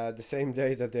 the same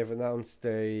day that they've announced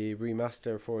a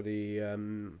remaster for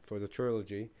the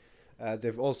trilogy,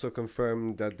 they've also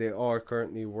confirmed that they are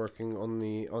currently working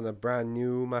on a brand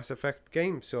new Mass Effect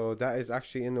game. So that is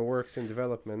actually in the works, in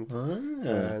development,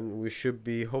 and we should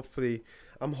be hopefully.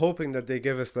 I'm hoping that they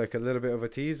give us like a little bit of a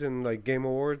tease in like Game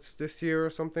Awards this year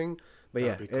or something. But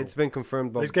That'd be cool. it's been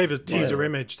confirmed. They gave us a teaser by-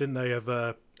 image, didn't they, of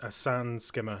a sand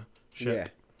skimmer ship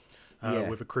Yeah.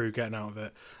 with a crew getting out of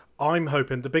it. I'm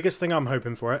hoping, the biggest thing I'm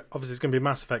hoping for it, obviously it's going to be a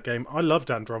Mass Effect game. I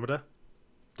loved Andromeda.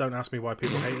 Don't ask me why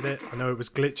people hated it. I know it was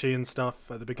glitchy and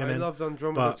stuff at the I beginning. loved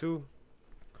Andromeda but- too.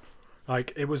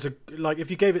 Like, it was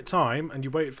if you gave it time and you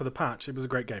waited for the patch, it was a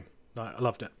great game. Like, I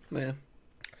loved it. Yeah.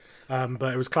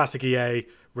 But it was classic EA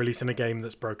releasing a game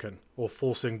that's broken, or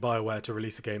forcing BioWare to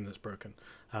release a game that's broken.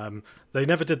 They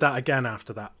never did that again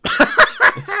after that.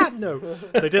 No,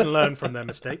 they didn't learn from their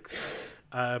mistakes.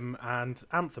 And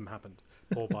Anthem happened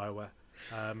for BioWare.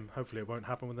 Hopefully it won't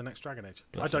happen with the next Dragon Age.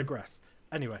 Bless I digress.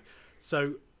 Anyway,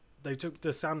 so they took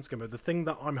the Sand Skimmer. The thing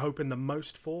that I'm hoping the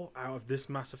most for out of this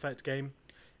Mass Effect game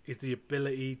is the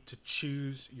ability to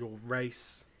choose your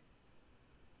race.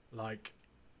 Like,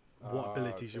 what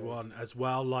abilities you want as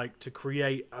well, like to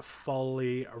create a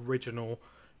fully original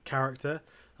character.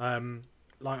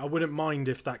 Like, I wouldn't mind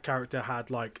if that character had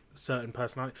like certain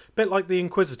personality, a bit like the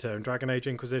Inquisitor in Dragon Age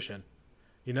Inquisition.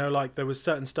 You know, like there was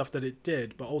certain stuff that it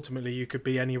did, but ultimately you could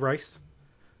be any race.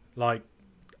 Like,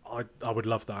 I would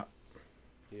love that.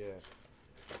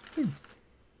 Yeah.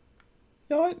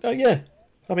 Yeah.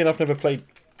 I mean, I've never played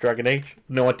Dragon Age.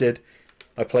 No, I did.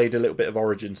 I played a little bit of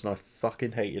Origins and I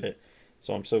fucking hated it.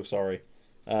 So I'm so sorry.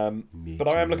 But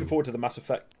I am looking forward to the Mass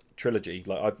Effect trilogy.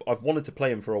 Like I've wanted to play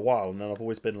them for a while, and then I've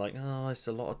always been like, oh, it's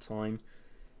a lot of time.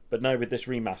 But now with this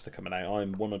remaster coming out,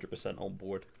 I'm 100% on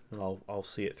board, and I'll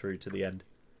see it through to the end.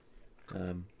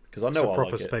 Because I It's know a I'll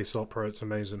proper like it. space opera. It's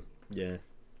amazing. Yeah.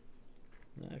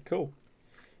 Cool.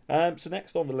 So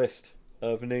next on the list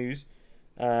of news,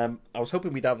 I was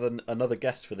hoping we'd have another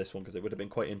guest for this one because it would have been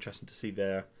quite interesting to see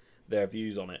their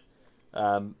views on it.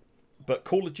 But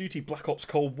Call of Duty Black Ops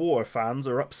Cold War fans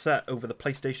are upset over the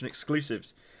PlayStation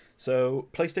exclusives. So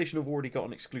PlayStation have already got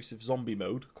an exclusive zombie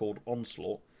mode called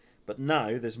Onslaught, but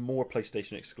now there's more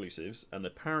PlayStation exclusives, and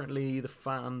apparently the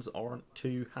fans aren't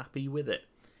too happy with it.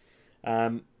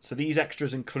 So these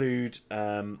extras include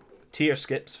tier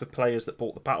skips for players that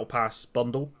bought the Battle Pass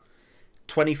bundle,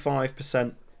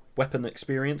 25% weapon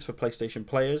experience for PlayStation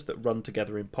players that run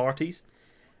together in parties,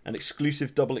 an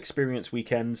exclusive double experience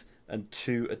weekends, and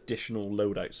 2 additional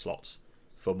loadout slots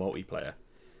for multiplayer.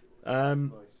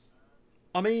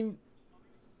 I mean,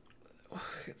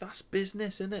 that's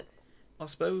business, isn't it? I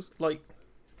suppose. Like,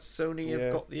 Sony Yeah.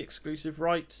 have got the exclusive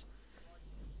rights.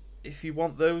 If you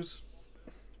want those,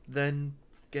 then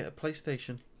get a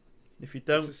PlayStation. If you It's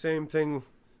don't, the same thing.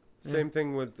 Yeah. Same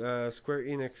thing with Square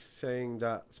Enix saying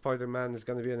that Spider-Man is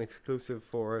going to be an exclusive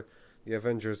for the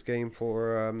Avengers game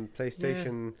for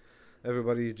PlayStation.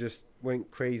 Everybody just went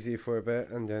crazy for a bit,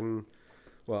 and then,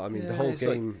 well, I mean, the Yeah, whole it's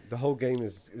like- game,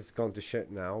 is gone to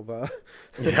shit now. But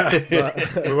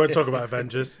Yeah, we won't talk about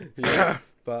Avengers. yeah,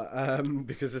 but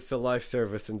because it's a live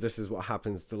service, and this is what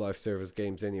happens to live service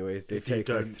games, anyways. They If you take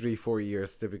like don't- 3-4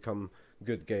 years to become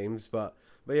good games, but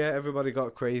yeah, everybody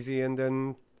got crazy, and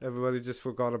then everybody just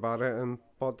forgot about it and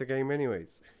bought the game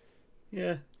anyways.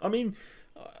 yeah. I mean,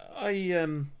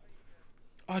 I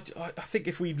think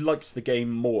if we liked the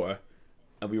game more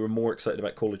and we were more excited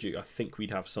about Call of Duty, I think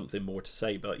we'd have something more to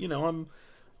say. But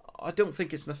I don't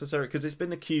think it's necessary because it's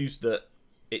been accused that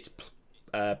it's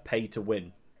pay to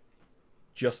win.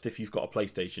 Just if you've got a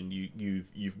PlayStation,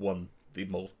 you've won the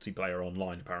multiplayer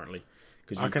online apparently.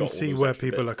 I can see where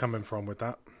people are coming from with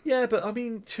that. Yeah, but I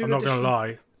mean, I'm not going to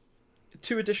lie.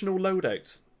 2 additional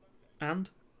loadouts, and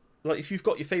like if you've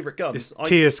got your favorite guns, It's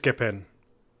tier skipping.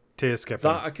 Tier skipping.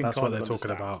 That I can That's kind what of they're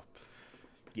talking understand. about.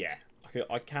 yeah,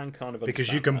 I can kind of Because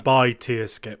you understand can that. buy tier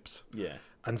skips. Yeah,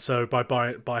 And so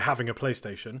by having a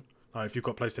PlayStation, if you've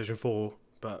got PlayStation 4,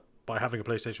 but by having a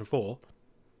PlayStation 4,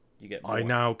 you get more. I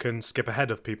now can skip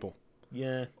ahead of people.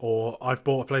 Yeah, Or I've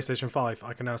bought a PlayStation 5,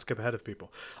 I can now skip ahead of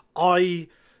people. I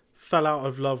fell out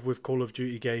of love with Call of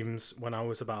Duty games when I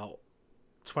was about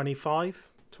 25,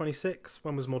 26.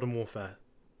 When was Modern Warfare?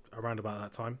 Around about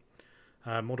that time.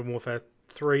 Modern Warfare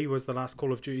 3 was the last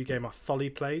Call of Duty game I fully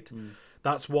played.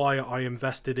 That's why I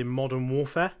invested in Modern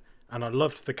Warfare, and I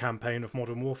loved the campaign of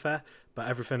Modern Warfare, but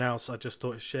everything else I just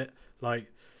thought was shit. Like,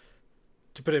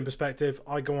 to put it in perspective,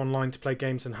 I go online to play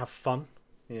games and have fun.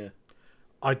 yeah.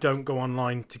 I don't go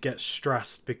online to get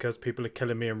stressed because people are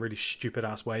killing me in really stupid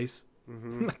ass ways.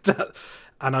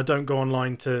 And I don't go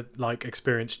online to like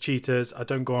experience cheaters. I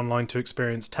don't go online to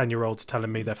experience 10-year-olds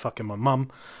telling me they're fucking my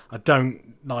mum. I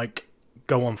don't like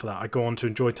go on for that. I go on to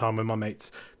enjoy time with my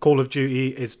mates. Call of Duty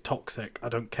is toxic. I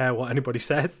don't care what anybody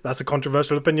says. That's a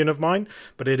controversial opinion of mine,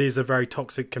 but it is a very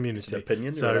toxic community. It's an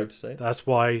opinion, so you're allowed to say. that's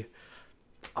why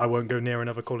I won't go near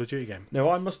another Call of Duty game. No,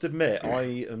 I must admit,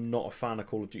 I am not a fan of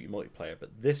Call of Duty multiplayer, but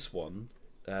this one,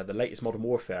 the latest Modern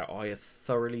Warfare, I have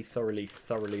thoroughly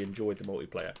enjoyed the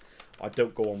multiplayer. I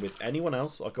don't go on with anyone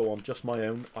else. I go on just my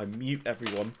own. I mute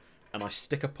everyone, and I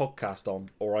stick a podcast on,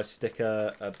 or I stick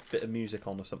a bit of music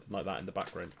on or something like that in the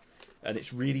background. And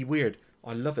it's really weird.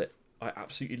 I love it. I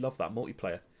absolutely love that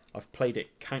multiplayer. I've played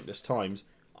it countless times.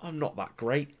 I'm not that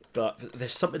great, but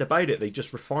there's something about it. They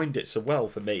just refined it so well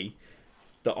for me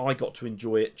that I got to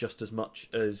enjoy it just as much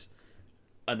as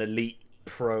an elite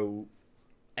pro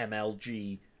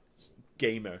MLG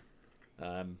gamer.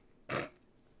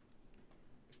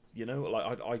 You know,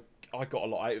 like I got a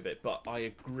lot out of it, but I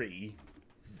agree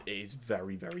it is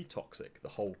very toxic, the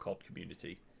whole COD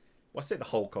community. Well, I say the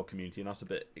whole COD community, and that's a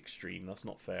bit extreme. That's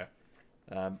not fair.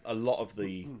 A lot of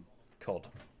the COD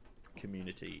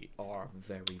community are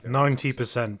very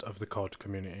 90% of the COD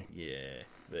community. Yeah,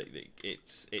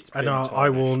 it's And been I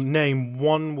will tarnished. name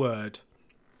one word,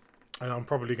 and I'm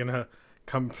probably going to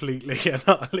completely and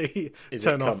utterly Is it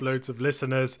turn off cunts? loads of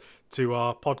listeners to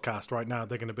our podcast right now.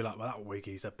 They're going to be like, well, that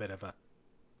Wiggy's a bit of a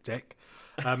dick.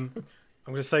 I'm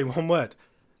going to say one word.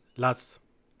 Lads.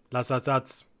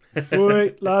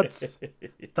 Wait, lads.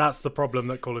 That's the problem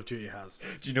that Call of Duty has.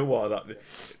 Do you know what?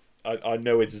 I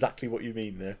know exactly what you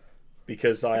mean there,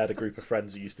 because I had a group of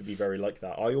friends who used to be very like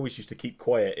that. I always used to keep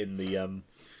quiet in the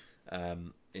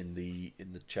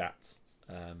chat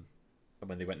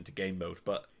when they went into game mode,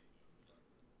 but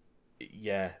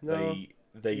yeah, No.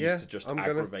 they Yeah, used to just I'm gonna-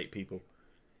 aggravate people.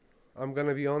 I'm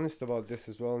gonna be honest about this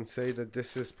as well and say that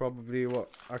this is probably what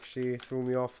actually threw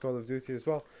me off Call of Duty as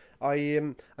well.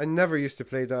 I never used to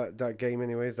play that game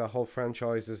anyways. That whole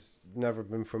franchise has never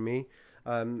been for me.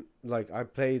 Like I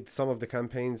played some of the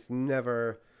campaigns,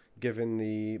 never given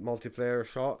the multiplayer a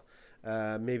shot.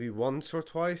 Maybe once or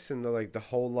twice in the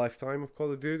whole lifetime of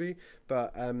Call of Duty.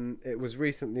 But it was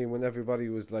recently when everybody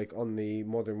was like on the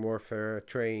Modern Warfare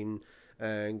train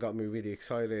and got me really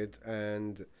excited.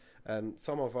 And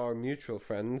some of our mutual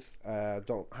friends,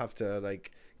 don't have to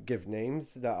like give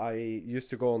names, that I used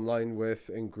to go online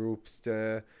with in groups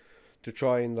to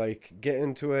try and like get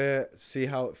into it, see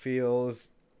how it feels,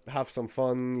 have some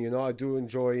fun. You know, I do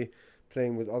enjoy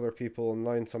playing with other people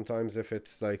online sometimes if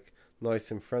it's like nice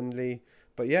and friendly.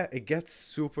 But yeah, it gets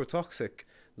super toxic.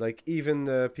 Like even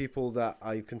the people that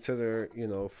I consider, you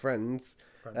know, friends.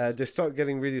 They start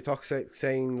getting really toxic,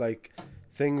 saying like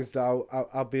things that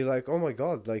I'll be like, oh my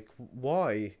god, like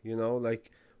why, you know, like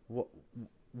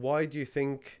why do you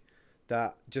think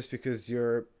that just because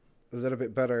you're a little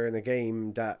bit better in a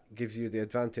game that gives you the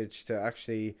advantage to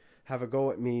actually have a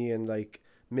go at me and like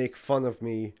make fun of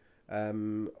me,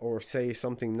 or say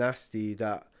something nasty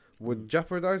that would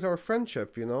jeopardize our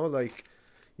friendship, you know, like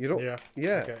you don't. Yeah.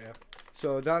 Okay, yeah.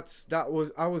 So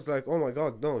I was like, oh my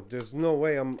god, no, there's no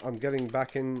way I'm getting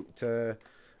back into,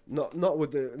 not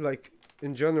with the, like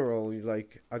in general,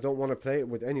 like I don't want to play it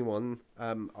with anyone.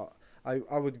 I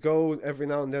would go every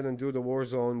now and then and do the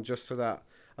Warzone just so that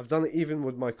I've done it even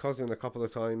with my cousin a couple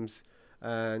of times,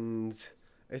 and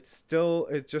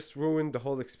it just ruined the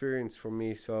whole experience for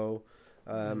me. So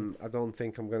I don't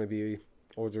think I'm gonna be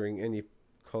ordering any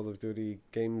Call of Duty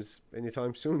games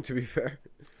anytime soon, to be fair.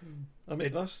 I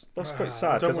mean, that's quite I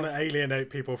sad. don't 'cause want to alienate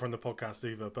people from the podcast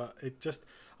either, but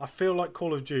I feel like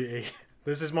Call of Duty,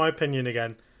 this is my opinion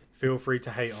again, feel free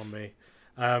to hate on me,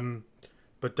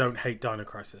 but don't hate Dino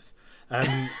Crisis.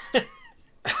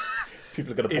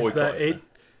 people are going to Is boycott that it.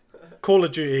 Call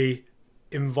of Duty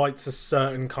invites a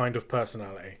certain kind of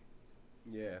personality.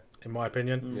 Yeah. in my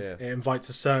opinion. Yeah. It invites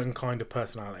a certain kind of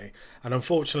personality, and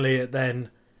unfortunately,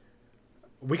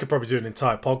 we could probably do an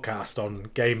entire podcast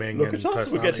on gaming Look and at us,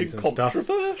 we're getting personalities and stuff.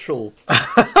 controversial.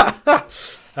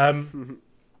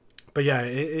 But yeah,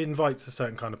 it invites a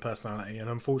certain kind of personality, and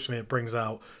unfortunately, it brings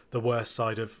out the worst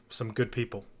side of some good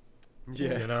people.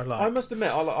 Yeah. You know, like I must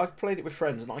admit, I've played it with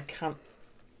friends, and I can't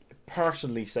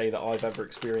personally say that I've ever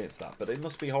experienced that, but it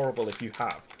must be horrible if you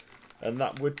have. And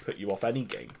that would put you off any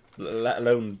game, let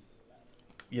alone,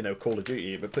 Call of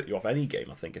Duty. It would put you off any game,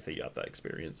 I think, if you had that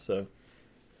experience. So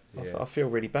Yeah. I feel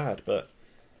really bad, but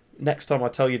next time I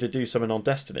tell you to do something on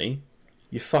Destiny,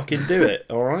 you fucking do it,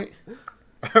 alright?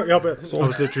 yeah, but I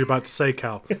was literally about to say,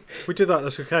 Cal, if we do that,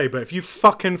 that's okay. But if you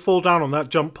fucking fall down on that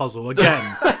jump puzzle again,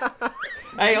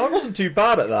 Hey, I wasn't too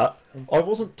bad at that. I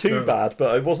wasn't too bad,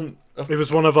 but I wasn't... it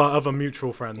was one of our other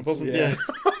mutual friends It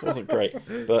wasn't great.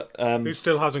 But who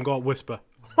still hasn't got Whisper.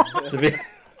 to be,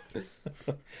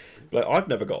 like, I've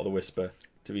never got the Whisper,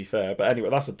 to be fair. But anyway,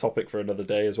 that's a topic for another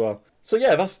day as well. So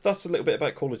yeah, that's a little bit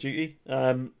about Call of Duty.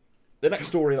 The next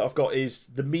story that I've got is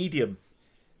The Medium.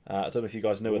 I don't know if you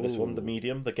guys know of this one, The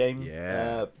Medium, the game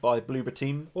by Bloober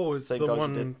Team. Oh, it's Same the guys who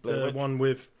one, did Blair Witch. one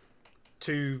with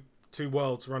two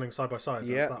worlds running side by side.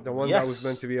 Yeah, That's that the one. one that was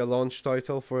meant to be a launch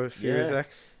title for Series Yeah.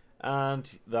 X.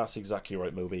 And that's exactly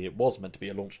right, Moby. It was meant to be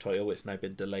a launch title. It's now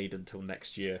been delayed until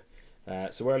next year.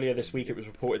 So earlier this week, it was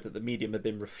reported that The Medium had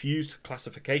been refused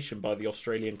classification by the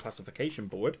Australian Classification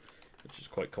Board, which is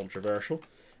quite controversial.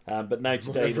 But now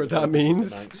today, Whatever the that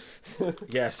means.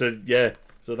 announced-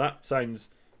 so that sounds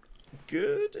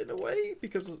good in a way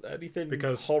because anything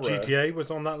Because horror. GTA was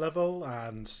on that level,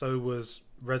 and so was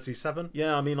Resi 7.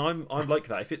 Yeah, I mean, I'm like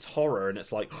that. If it's horror and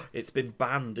it's like it's been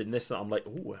banned in this, I'm like,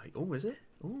 oh, is it?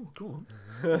 Oh, go on.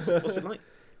 What's it like?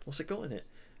 What's it got in it?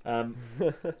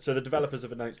 So the developers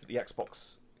have announced that the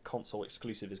Xbox console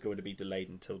exclusive is going to be delayed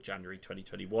until January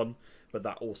 2021, but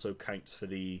that also counts for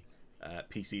the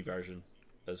PC version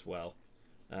as well.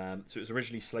 So it was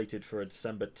originally slated for a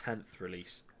December 10th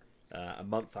release, a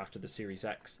month after the Series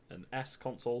X and S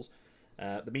consoles.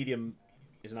 The Medium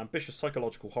is an ambitious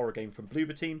psychological horror game from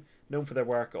Bloober Team, known for their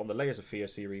work on the Layers of Fear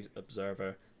series,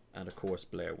 Observer, and of course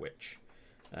Blair Witch.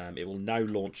 It will now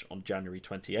launch on January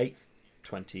 28th,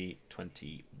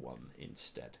 2021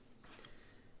 instead.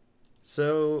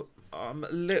 So I'm a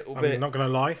little bit... I'm not going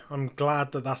to lie. I'm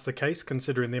glad that that's the case,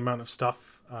 considering the amount of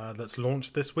stuff that's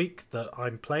launched this week that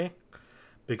I'm playing.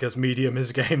 Because Medium is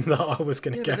a game that I was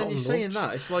going to get but then on you're launch. saying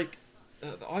that, it's like...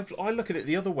 I look at it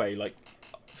the other way. Like,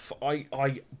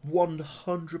 I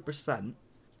 100%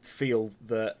 feel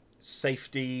that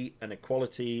safety and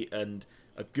equality and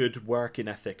a good working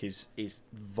ethic is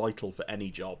vital for any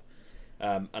job.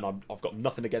 And I've got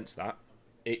nothing against that.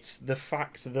 It's the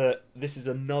fact that this is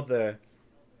another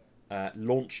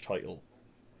launch title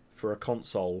for a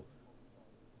console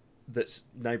that's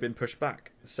now been pushed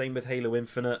back. Same with Halo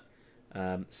Infinite.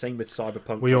 Same with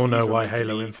Cyberpunk. We all These know were why meant to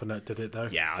Halo be- Infinite did it, though.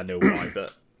 Yeah, I know why,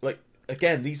 but like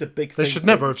again, these are big They things. should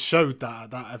never have showed that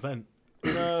at that event.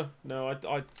 No, I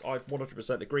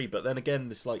 100% agree. But then again,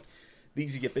 it's like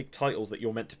these are your big titles that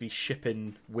you're meant to be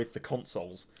shipping with the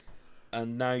consoles,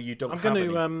 and now you don't. I'm have going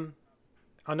to... any.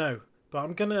 I know, but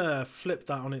I'm going to flip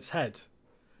that on its head.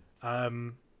 Go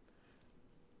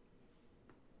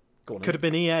on, Could have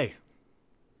been EA.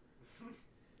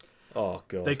 Oh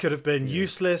god. They could have been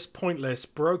useless, pointless,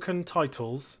 broken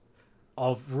titles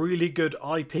of really good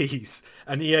IPs,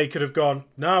 and EA could have gone,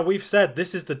 "Nah, we've said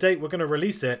this is the date we're going to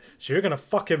release it, so you're going to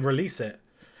fucking release it."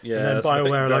 Yeah, and then that's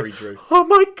BioWare are very like, true. "Oh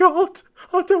my god,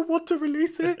 I don't want to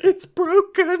release it. It's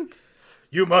broken.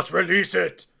 You must release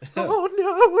it." Oh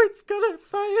no, it's going to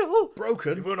fail.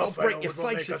 Broken. will not I'll fail, break your it will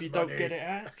face make if us you don't money. get it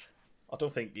out. I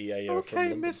don't think EA are from Okay,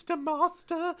 London.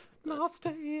 Mr. Master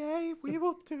EA, we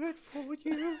will do it for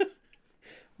you.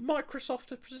 Microsoft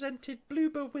have presented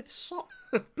Bloober with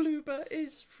Bloober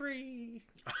is free.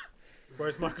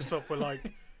 Whereas Microsoft were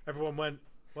like, everyone went,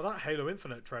 "Well, that Halo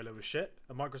Infinite trailer was shit,"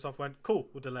 and Microsoft went, "Cool,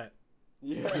 we'll delay it."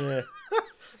 Yeah,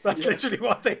 That's literally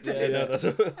what they did. yeah, that's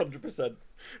 100%.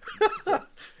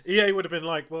 EA would have been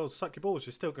like, "Well, suck your balls,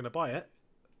 you're still going to buy it."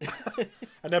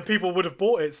 And then people would have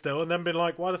bought it still, and then been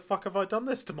like, "Why the fuck have I done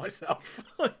this to myself?"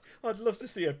 I'd love to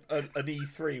see an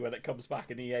E3 when it comes back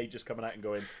and EA just coming out and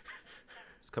going,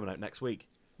 "It's coming out next week."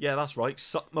 Yeah, that's right.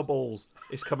 Suck my balls.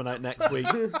 It's coming out next week.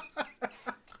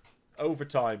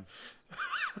 Overtime.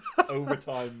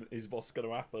 Overtime is what's going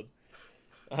to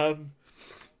happen.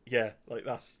 Yeah, like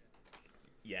that's...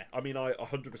 Yeah, I mean, I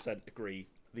 100% agree.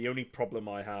 The only problem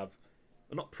I have...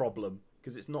 Well, not problem,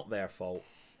 because it's not their fault.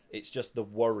 It's just the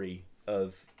worry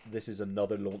of this is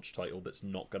another launch title that's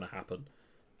not going to happen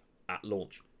at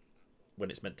launch.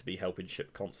 when it's meant to be helping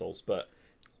ship consoles. But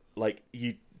like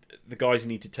the guys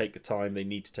need to take the time. They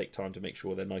need to take time to make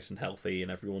sure they're nice and healthy and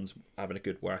everyone's having a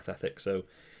good work ethic. So,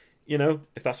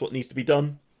 if that's what needs to be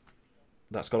done,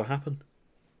 that's got to happen.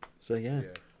 So yeah.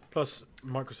 Plus,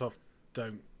 Microsoft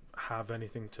don't have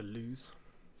anything to lose.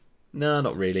 No,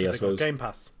 not really. I They suppose. got Game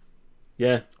Pass.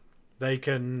 Yeah. They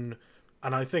can,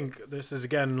 and I think this is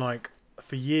again like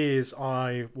for years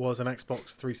I was an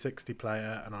Xbox 360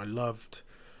 player and I loved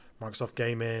Microsoft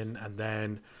Gaming, and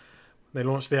then they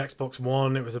launched the Xbox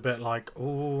One. It was a bit like,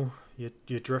 oh,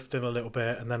 you're drifting a little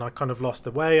bit, and then I kind of lost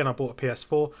the way and I bought a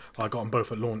PS4. Well, I got them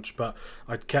both at launch, but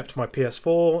I kept my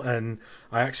PS4 and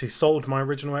I actually sold my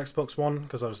original Xbox One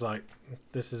because I was like,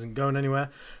 this isn't going anywhere.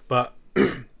 But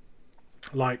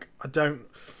like, I don't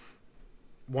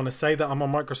want to say that I'm a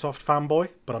Microsoft fanboy,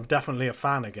 but I'm definitely a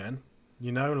fan again,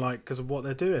 like because of what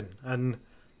they're doing. And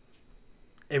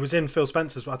it was in Phil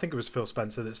Spencer's, I think it was Phil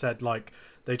Spencer that said like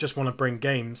they just want to bring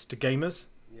games to gamers.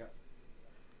 Yeah.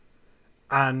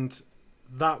 And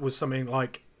that was something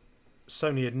like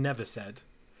Sony had never said.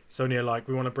 Sony are like,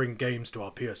 we want to bring games to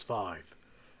our PS5.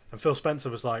 And Phil Spencer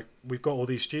was like, we've got all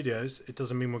these studios. It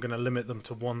doesn't mean we're going to limit them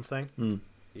to one thing.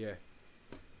 Yeah.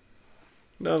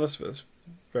 No, that's a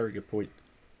very good point.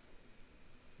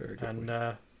 Very good And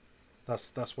point.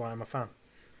 that's why I'm a fan.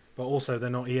 But also, they're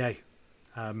not EA.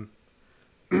 And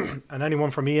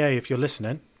anyone from EA, if you're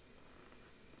listening,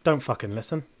 don't fucking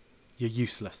listen. You're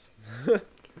useless.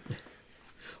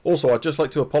 Also, I'd just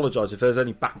like to apologise if there's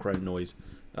any background noise.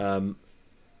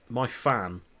 My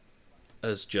fan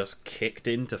has just kicked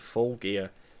into full gear,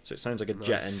 so it sounds like a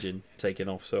jet engine taking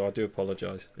off. So I do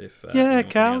apologise if. Yeah, anyone can hear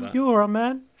Cal, that. you're a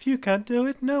man. If you can't do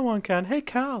it, no one can. Hey,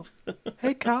 Cal.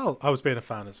 Hey, Cal. I was being a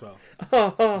fan as well.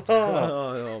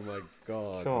 Oh my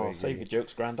god. Oh, Wiggy. save your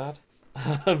jokes, Grandad.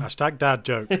 Hashtag dad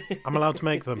joke. I'm allowed to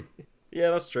make them.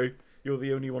 Yeah, that's true. You're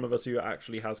the only one of us who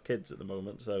actually has kids at the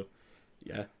moment, so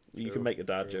yeah, you True, can make the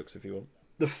dad true. jokes if you want.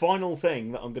 The final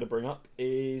thing that I'm going to bring up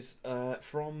is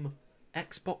from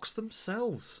Xbox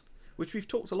themselves, which we've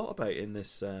talked a lot about in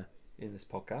this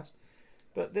podcast.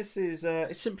 But this is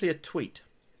it's simply a tweet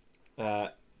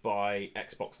by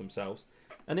Xbox themselves,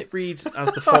 and it reads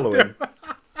as the following.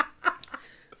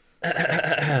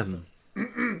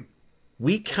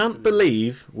 We can't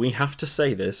believe we have to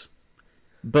say this,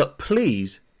 but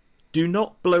please do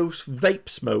not blow vape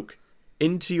smoke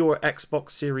into your Xbox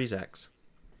Series X.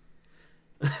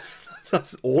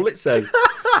 That's all it says.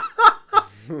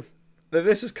 Now,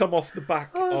 this has come off the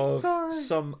back of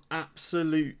some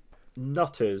absolute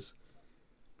nutters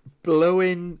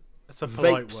blowing It's a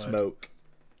polite vape word. smoke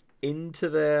into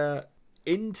their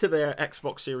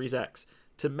Xbox Series X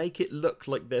to make it look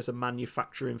like there's a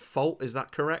manufacturing fault. Is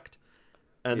that correct?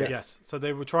 And Yes. So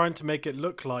they were trying to make it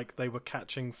look like they were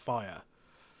catching fire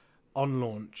on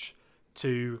launch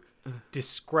to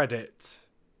discredit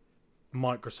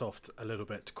Microsoft a little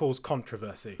bit, to cause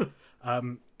controversy.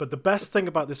 But the best thing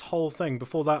about this whole thing,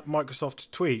 before that Microsoft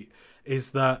tweet,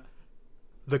 is that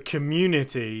the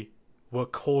community were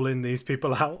calling these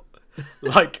people out,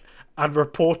 and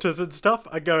reporters and stuff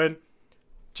are going,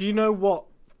 do you know what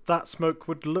that smoke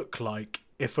would look like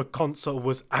if a console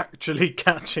was actually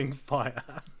catching fire?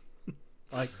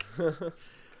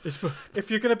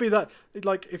 If you're going to be that,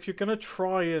 if you're going to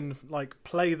try and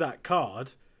play that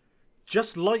card,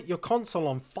 just light your console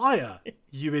on fire,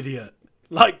 you idiot.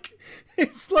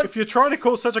 it's like If you're trying to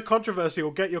cause such a controversy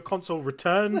or get your console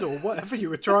returned or whatever you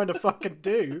were trying to fucking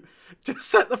do, just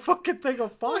set the fucking thing on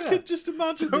fire. I could just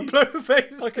imagine. Don't blow the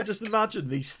face. I could just imagine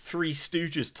these Three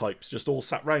Stooges types just all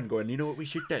sat round going, you know what we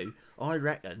should do? I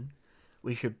reckon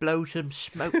we should blow some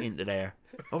smoke into there.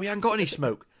 Oh, we haven't got any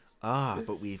smoke. Ah,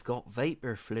 but we've got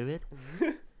vapor fluid.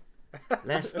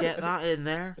 Let's get that in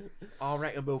there. I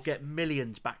reckon we'll get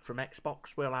millions back from Xbox.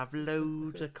 We'll have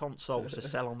loads of consoles to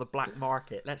sell on the black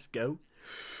market. Let's go.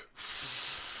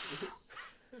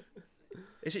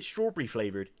 Is it strawberry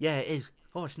flavoured? Yeah, it is.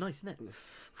 Oh, it's nice, isn't it?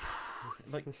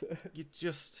 Like, you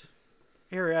just...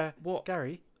 Here, What?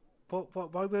 Gary?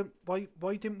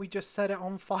 Why didn't we just set it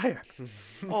on fire?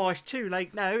 Oh, it's too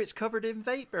late now. It's covered in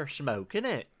vapour smoke, isn't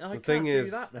it? I can't thing do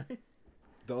is- that now.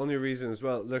 The only reason as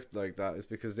well it looked like that is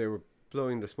because they were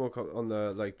blowing the smoke on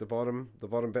the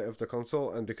bottom bit of the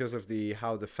console, and because of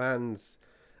how the fans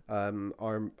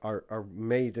are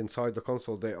made inside the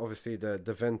console, they obviously the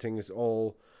venting is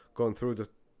all going through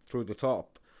the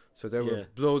top. So they Yeah.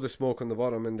 would blow the smoke on the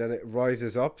bottom, and then it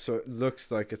rises up, so it looks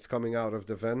like it's coming out of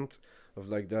the vent of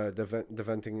the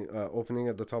venting opening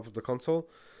at the top of the console.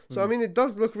 So I mean, it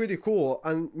does look really cool,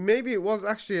 and maybe it was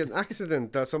actually an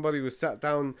accident that somebody was sat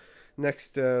down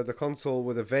next to the console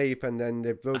with a vape, and then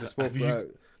they blow the smoke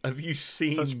Have you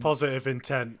seen Such positive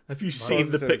intent. Have you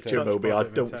seen the Positive picture, intent. Moby? I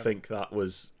Positive don't intent. think that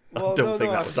was. Well, I don't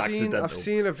think that was accidental. I've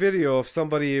seen a video of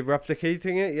somebody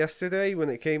replicating it yesterday when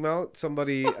it came out.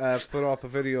 Somebody put up a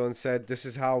video and said this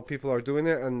is how people are doing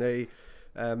it, and they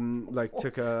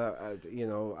took a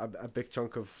big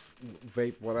chunk of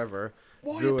vape, whatever.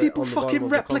 Why blew are it people on the bottom fucking of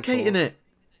the replicating console. it?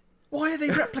 Why are they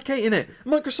replicating it?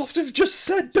 Microsoft have just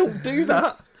said don't do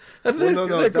that. And Well,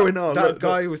 they're going on. That look,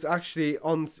 guy look. was actually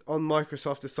on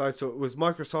Microsoft's side, so it was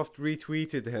Microsoft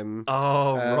retweeted him.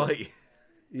 Oh, right.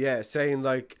 Yeah, saying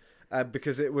like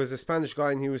because it was a Spanish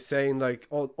guy, and he was saying like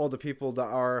all the people that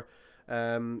are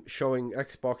showing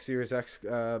Xbox Series X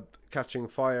catching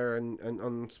fire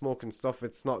and smoke and stuff,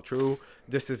 it's not true.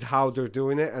 This is how they're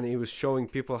doing it, and he was showing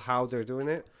people how they're doing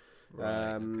it.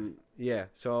 Right, okay. Yeah,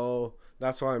 so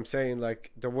that's why I'm saying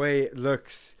like the way it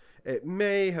looks, it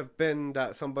may have been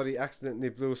that somebody accidentally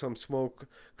blew some smoke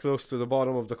close to the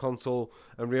bottom of the console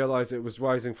and realized it was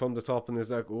rising from the top, and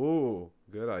is like, "Ooh,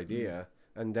 good idea."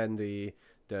 And then the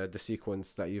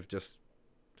sequence that you've just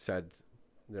said,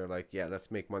 they're like, "Yeah, let's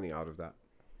make money out of that."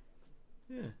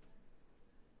 Yeah.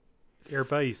 Your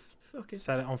base. Fucking.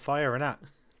 Set it on fire and that.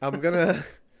 I'm gonna.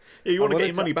 Yeah, you want I to get wanted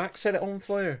your money back? Set it on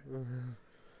fire.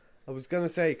 I was gonna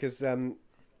say because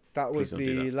that was Please don't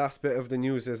do the that. last bit of the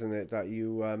news, isn't it? That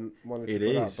you wanted to It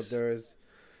put out, is. but there is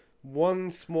one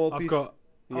small I've piece. got.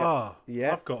 Yeah.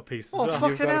 Yeah. I've got a piece as Oh, well.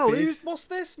 fuck. fucking got a hell. piece? What's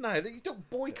this now? You don't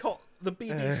boycott the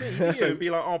BBC, do you? Be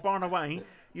like, oh, by the way,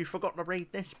 you forgot to read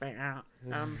this bit out.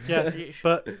 Yeah, it's-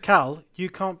 but Cal, you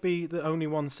can't be the only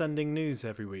one sending news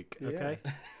every week, okay?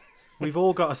 We've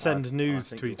all got to send news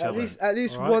think to we each will. other. At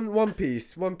least All right. one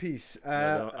piece.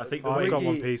 Yeah, I think the I've way got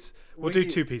one Wiggy- piece. We'll do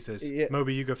Wiggy- 2 pieces. yeah.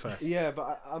 Moby, you go first. Yeah,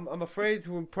 but I'm afraid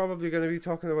we're probably going to be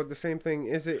talking about the same thing.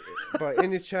 Is it by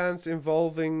any chance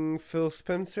involving Phil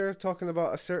Spencer talking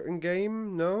about a certain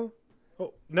game? No?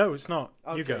 Oh, no, it's not.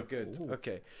 Okay, You go. good. Ooh.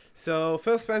 Okay. So,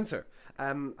 Phil Spencer.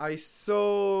 I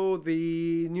saw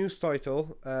the news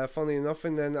title, funny enough,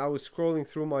 and then I was scrolling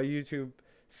through my YouTube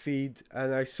feed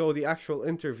and I saw the actual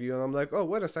interview, and I'm like, oh,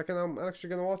 wait a second, I'm actually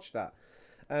going to watch that.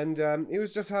 And he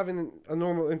was just having a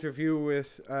normal interview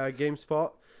with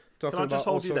GameSpot. Talking Can I just about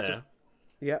all hold you sorts there? of-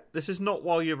 Yeah. This is not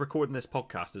while you're recording this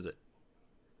podcast, is it?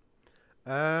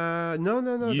 No,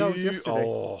 that was yesterday.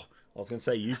 Oh, I was going to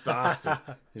say, you bastard.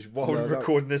 It's while No, we're that-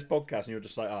 recording this podcast, and you're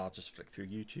just like, oh, I'll just flick through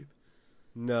YouTube.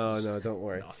 No, don't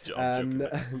worry. No, I'm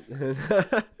joking.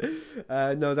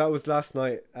 No, that was last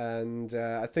night, and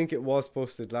I think it was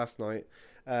posted last night.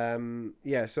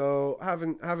 Yeah, so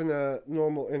having a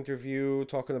normal interview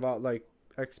talking about like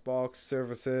Xbox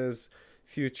services,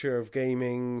 future of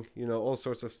gaming, all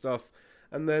sorts of stuff,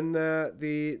 and then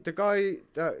the guy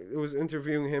that was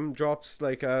interviewing him drops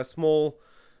like a small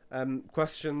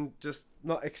question, just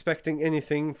not expecting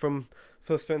anything from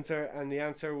Phil Spencer, and the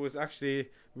answer was actually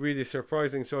really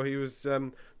surprising. So he was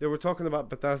they were talking about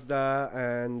Bethesda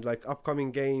and like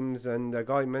upcoming games, and the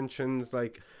guy mentions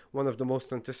like one of the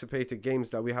most anticipated games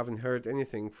that we haven't heard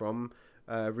anything from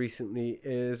recently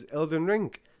is Elden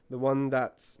Ring, the one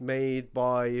that's made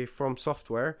by From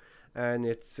Software, and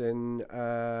it's in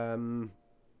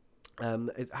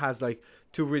it has like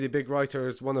 2 really big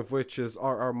writers, one of which is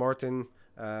R.R. Martin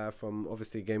from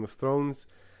obviously Game of Thrones.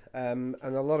 And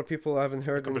a lot of people haven't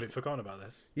heard. Completely forgotten about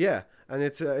this. Yeah, and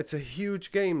it's a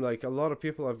huge game. Like a lot of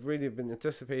people have really been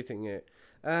anticipating it.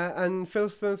 And Phil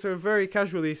Spencer very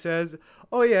casually says,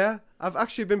 "Oh yeah, I've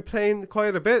actually been playing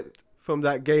quite a bit from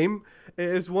that game. It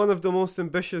is one of the most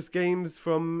ambitious games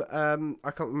from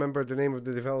I can't remember the name of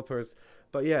the developers,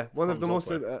 but yeah, one of the From most.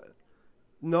 Software.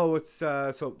 No, it's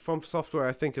so From Software,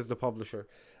 I think, is the publisher.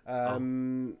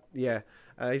 Yeah,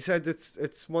 he said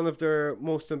it's one of their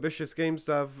most ambitious games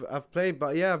that I've played.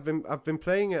 But yeah, I've been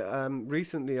playing it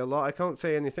recently a lot. I can't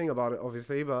say anything about it,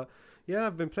 obviously, but yeah,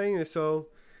 I've been playing it. So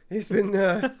he's been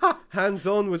hands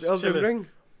on with Elden Chilling. Ring.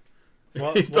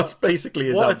 That's basically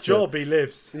his What a answer. job he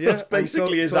lives. Yeah, That's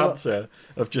basically his answer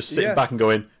of just sitting Yeah. back and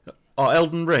going, oh,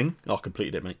 Elden Ring? Oh, I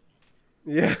completed it, mate.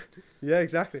 Yeah, yeah,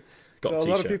 exactly. Got So a a lot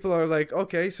of t-shirt. people are like,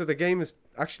 okay, so the game is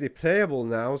actually playable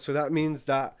now, so that means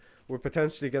that we're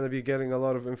potentially going to be getting a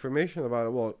lot of information about it.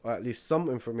 Well, at least some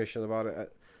information about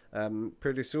it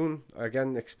pretty soon.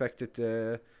 Again, expected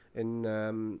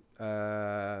in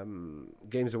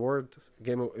Games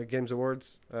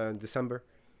Awards in December.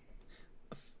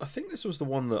 I think this was the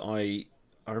one that I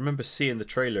remember seeing the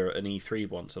trailer at an E3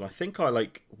 once, and I think I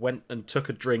like went and took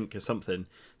a drink or something,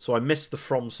 so I missed the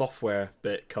From Software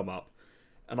bit come up,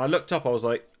 and I looked up. I was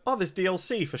like, "Oh, there's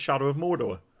DLC for Shadow of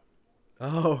Mordor,"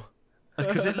 Oh,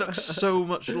 because it looks so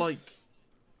much like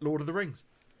Lord of the Rings.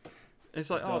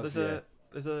 It's like, It oh, does,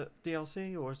 there's a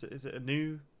DLC, or is it a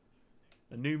new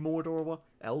A new Mordor? What?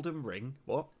 Elden Ring?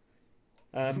 What?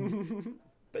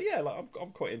 But yeah, like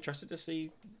I'm quite interested to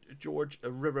see George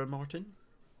River Martin.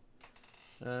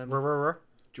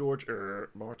 George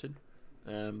Martin.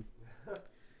 I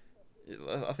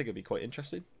think it'd be quite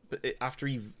interesting. But after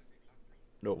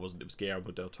no, it wasn't. It was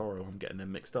Guillermo del Toro. I'm getting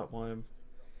them mixed up. Why am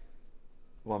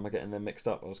I getting them mixed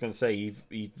up? I was going to say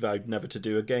he vowed never to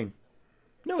do a game.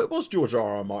 No, it was George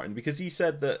R.R. Martin, because he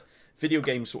said that video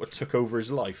games sort of took over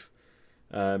his life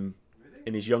in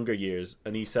his younger years,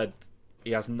 and he said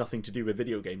he has nothing to do with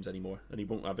video games anymore, and he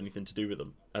won't have anything to do with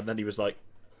them. And then he was like,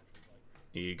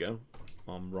 "Here you go,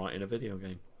 I'm writing a video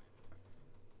game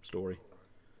story."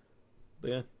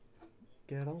 But yeah,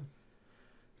 get on.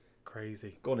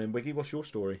 Crazy. Go on in, Wiggy. What's your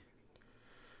story?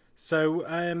 So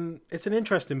it's an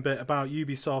interesting bit about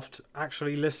Ubisoft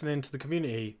actually listening to the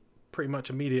community pretty much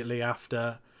immediately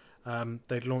after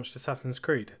they'd launched Assassin's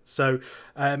Creed. So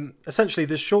essentially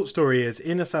this short story is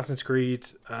in Assassin's Creed,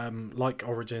 like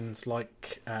Origins,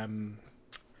 like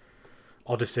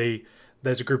Odyssey,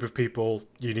 there's a group of people,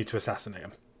 you need to assassinate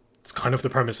them. It's kind of the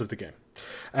premise of the game.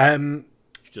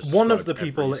 One of the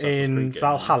people in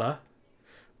Valhalla,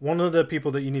 one of the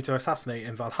people that you need to assassinate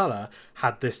in Valhalla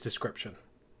had this description.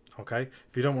 Okay?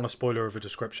 If you don't want a spoiler of a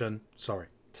description, sorry.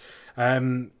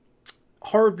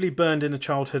 Horribly burned in a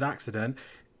childhood accident,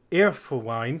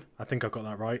 Irfwine, I think I got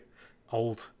that right,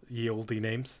 ye olde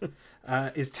names,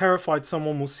 is terrified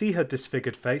someone will see her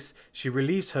disfigured face. She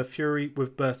relieves her fury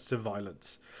with bursts of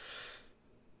violence.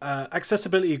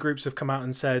 Accessibility groups have come out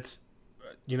and said,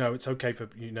 it's okay for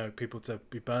people to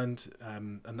be burned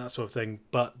and that sort of thing,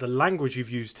 but the language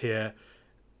you've used here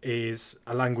is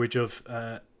a language of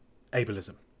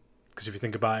ableism. Because if you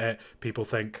think about it, people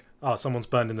think, someone's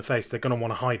burned in the face, they're going to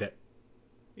want to hide it.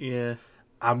 Yeah.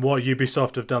 And what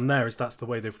Ubisoft have done there is that's the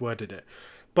way they've worded it.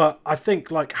 But I think,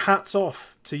 hats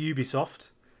off to Ubisoft.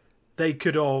 They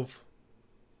could have,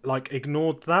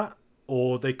 ignored that,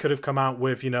 or they could have come out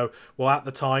with, at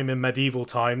the time, in medieval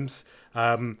times,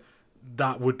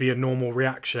 that would be a normal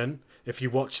reaction. If you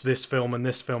watch this film and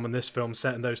this film and this film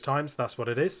set in those times, that's what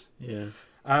it is. Yeah.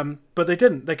 But they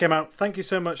didn't. They came out, "Thank you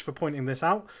so much for pointing this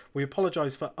out. We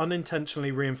apologise for unintentionally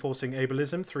reinforcing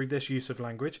ableism through this use of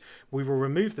language. We will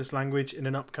remove this language in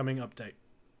an upcoming update."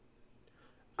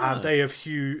 And they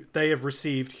have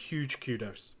received huge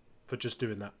kudos for just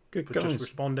doing that. Good for guys. just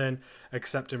responding,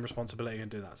 accepting responsibility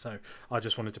and do that. So I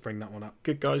just wanted to bring that one up.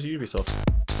 Good guys, Ubisoft.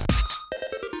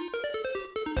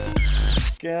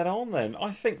 Get on then.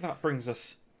 I think that brings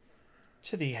us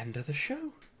to the end of the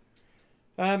show.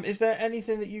 Is there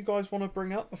anything that you guys want to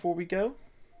bring up before we go?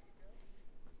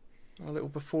 A little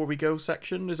before we go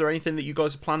section. Is there anything that you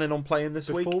guys are planning on playing this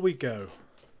week? Before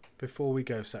we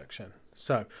go section.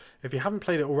 So, if you haven't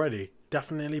played it already,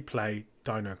 definitely play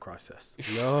Dino Crisis.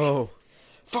 No.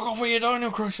 Fuck off with your Dino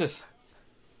Crisis!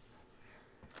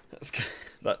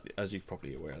 That, as you're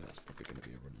probably aware, that's probably going to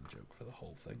be a running joke for the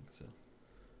whole thing. So,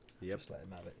 Yep. just let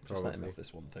him have it. Just let him have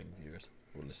this one thing, viewers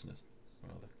or listeners.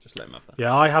 Rather, just let him have that.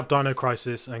 Yeah, I have Dino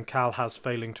Crisis, and Cal has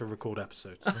failing to record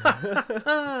episodes.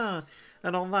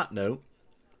 And on that note,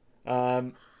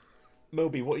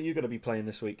 Moby, what are you going to be playing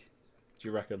this week? Do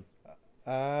you reckon?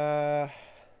 I'm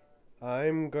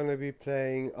gonna be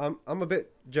playing. I'm a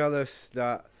bit jealous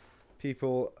that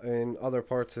people in other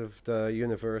parts of the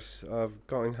universe have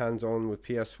gotten hands on with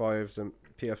PS5s and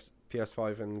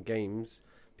PS5 and games,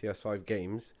 PS5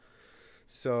 games.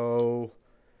 So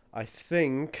I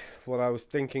think what I was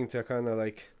thinking to kind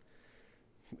of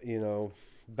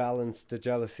balance the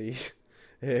jealousy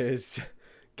is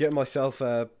get myself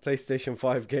a PlayStation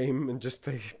 5 game and just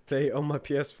play it on my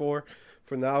PS4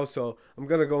 for now. So I'm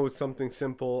gonna go with something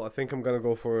simple. I think I'm gonna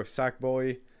go for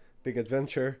Sackboy Big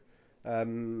Adventure.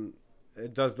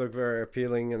 It does look very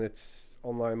appealing and it's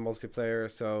online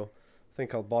multiplayer, so I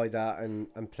think I'll buy that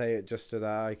and play it just so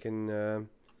that I can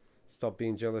stop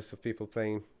being jealous of people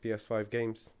playing PS5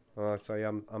 games.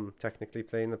 So I'm technically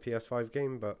playing a PS5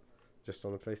 game, but just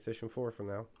on a PlayStation 4 for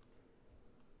now.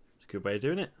 It's a good way of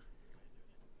doing it.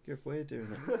 Good way of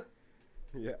doing it.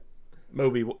 Yeah.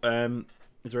 Moby,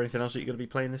 is there anything else that you're going to be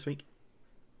playing this week?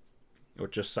 Or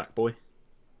just Sackboy?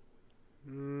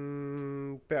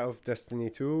 Bit of Destiny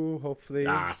 2, hopefully.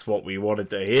 That's what we wanted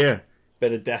to hear.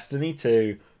 Bit of Destiny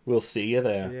 2. We'll see you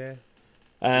there. Yeah.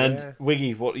 And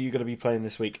Wiggy, what are you going to be playing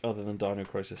this week other than Dino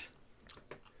Crisis?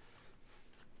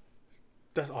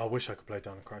 I wish I could play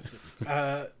Dino Crisis.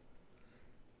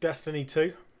 Destiny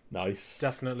 2. Nice.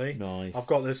 Definitely. Nice. I've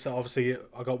got this, obviously,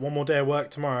 I got one more day of work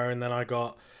tomorrow and then I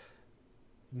got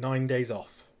 9 days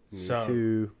off. Me so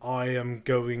too. I am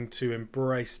going to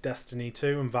embrace Destiny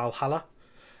 2 and Valhalla.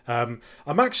 I'm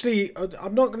not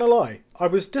going to lie, I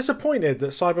was disappointed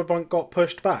that Cyberpunk got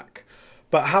pushed back.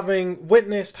 But having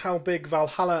witnessed how big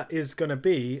Valhalla is going to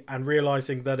be and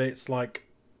realising that it's like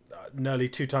nearly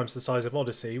 2 times the size of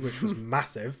Odyssey, which was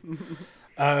massive,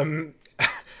 I'm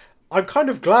kind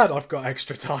of glad I've got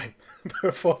extra time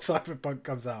before Cyberpunk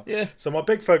comes out. Yeah. So my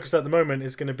big focus at the moment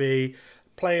is going to be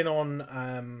playing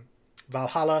on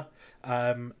Valhalla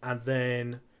and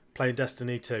then playing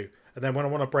Destiny 2. And then when I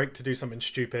want a break to do something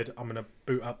stupid, I'm going to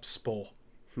boot up Spore.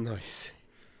 Nice.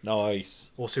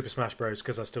 Nice. Or Super Smash Bros.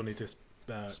 Because I still need to Smash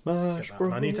get that. Bros.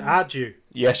 And I need to add you.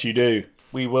 Yes, you do.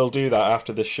 We will do that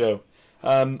after this show.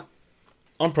 I'm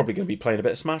probably going to be playing a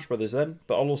bit of Smash Brothers then,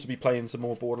 but I'll also be playing some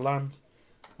more Borderlands.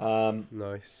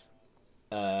 Nice.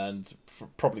 And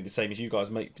probably the same as you guys,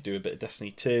 might do a bit of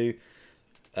Destiny 2,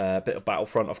 a bit of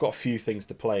Battlefront. I've got a few things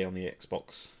to play on the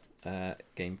Xbox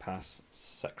Game Pass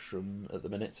section at the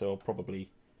minute, so I'll probably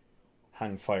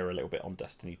hang fire a little bit on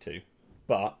Destiny 2.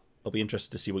 But I'll be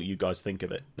interested to see what you guys think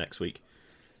of it next week.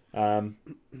 And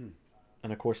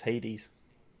of course, Hades.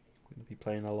 I'm going to be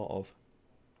playing a lot of.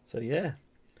 So yeah,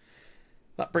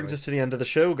 that brings us to the end of the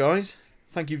show, guys.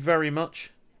 Thank you very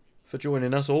much for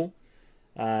joining us all.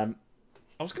 I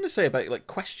was going to say about like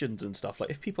questions and stuff, like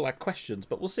if people had questions,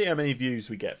 but we'll see how many views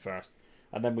we get first,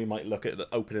 and then we might look at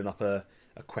opening up a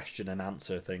question and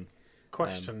answer thing.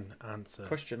 Question answer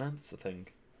thing.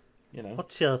 You know.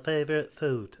 What's your favourite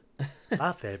food?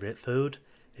 My favourite food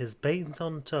is beans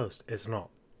on toast. It's not.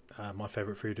 My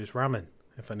favourite food is ramen,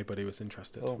 if anybody was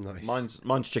interested. Oh, Nice.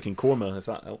 Mine's chicken korma, if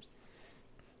that helps.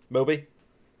 Moby?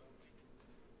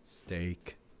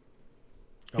 Steak.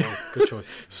 Oh, good choice.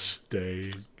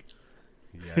 Steak.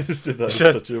 Yes.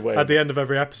 Such a way. At the end of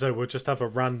every episode, we'll just have a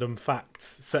random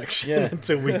facts section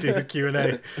until we do the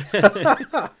Q&A.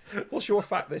 What's your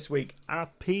fact this week? I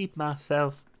peed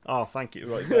myself. Oh, thank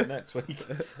you. Right, well, next week.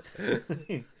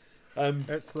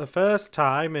 It's the first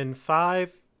time in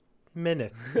 5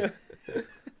 minutes.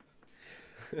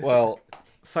 Well,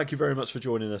 thank you very much for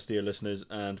joining us, dear listeners,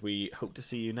 and we hope to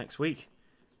see you next week.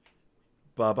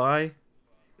 Bye-bye.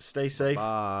 Stay safe.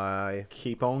 Bye.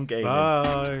 Keep on gaming.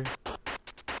 Bye.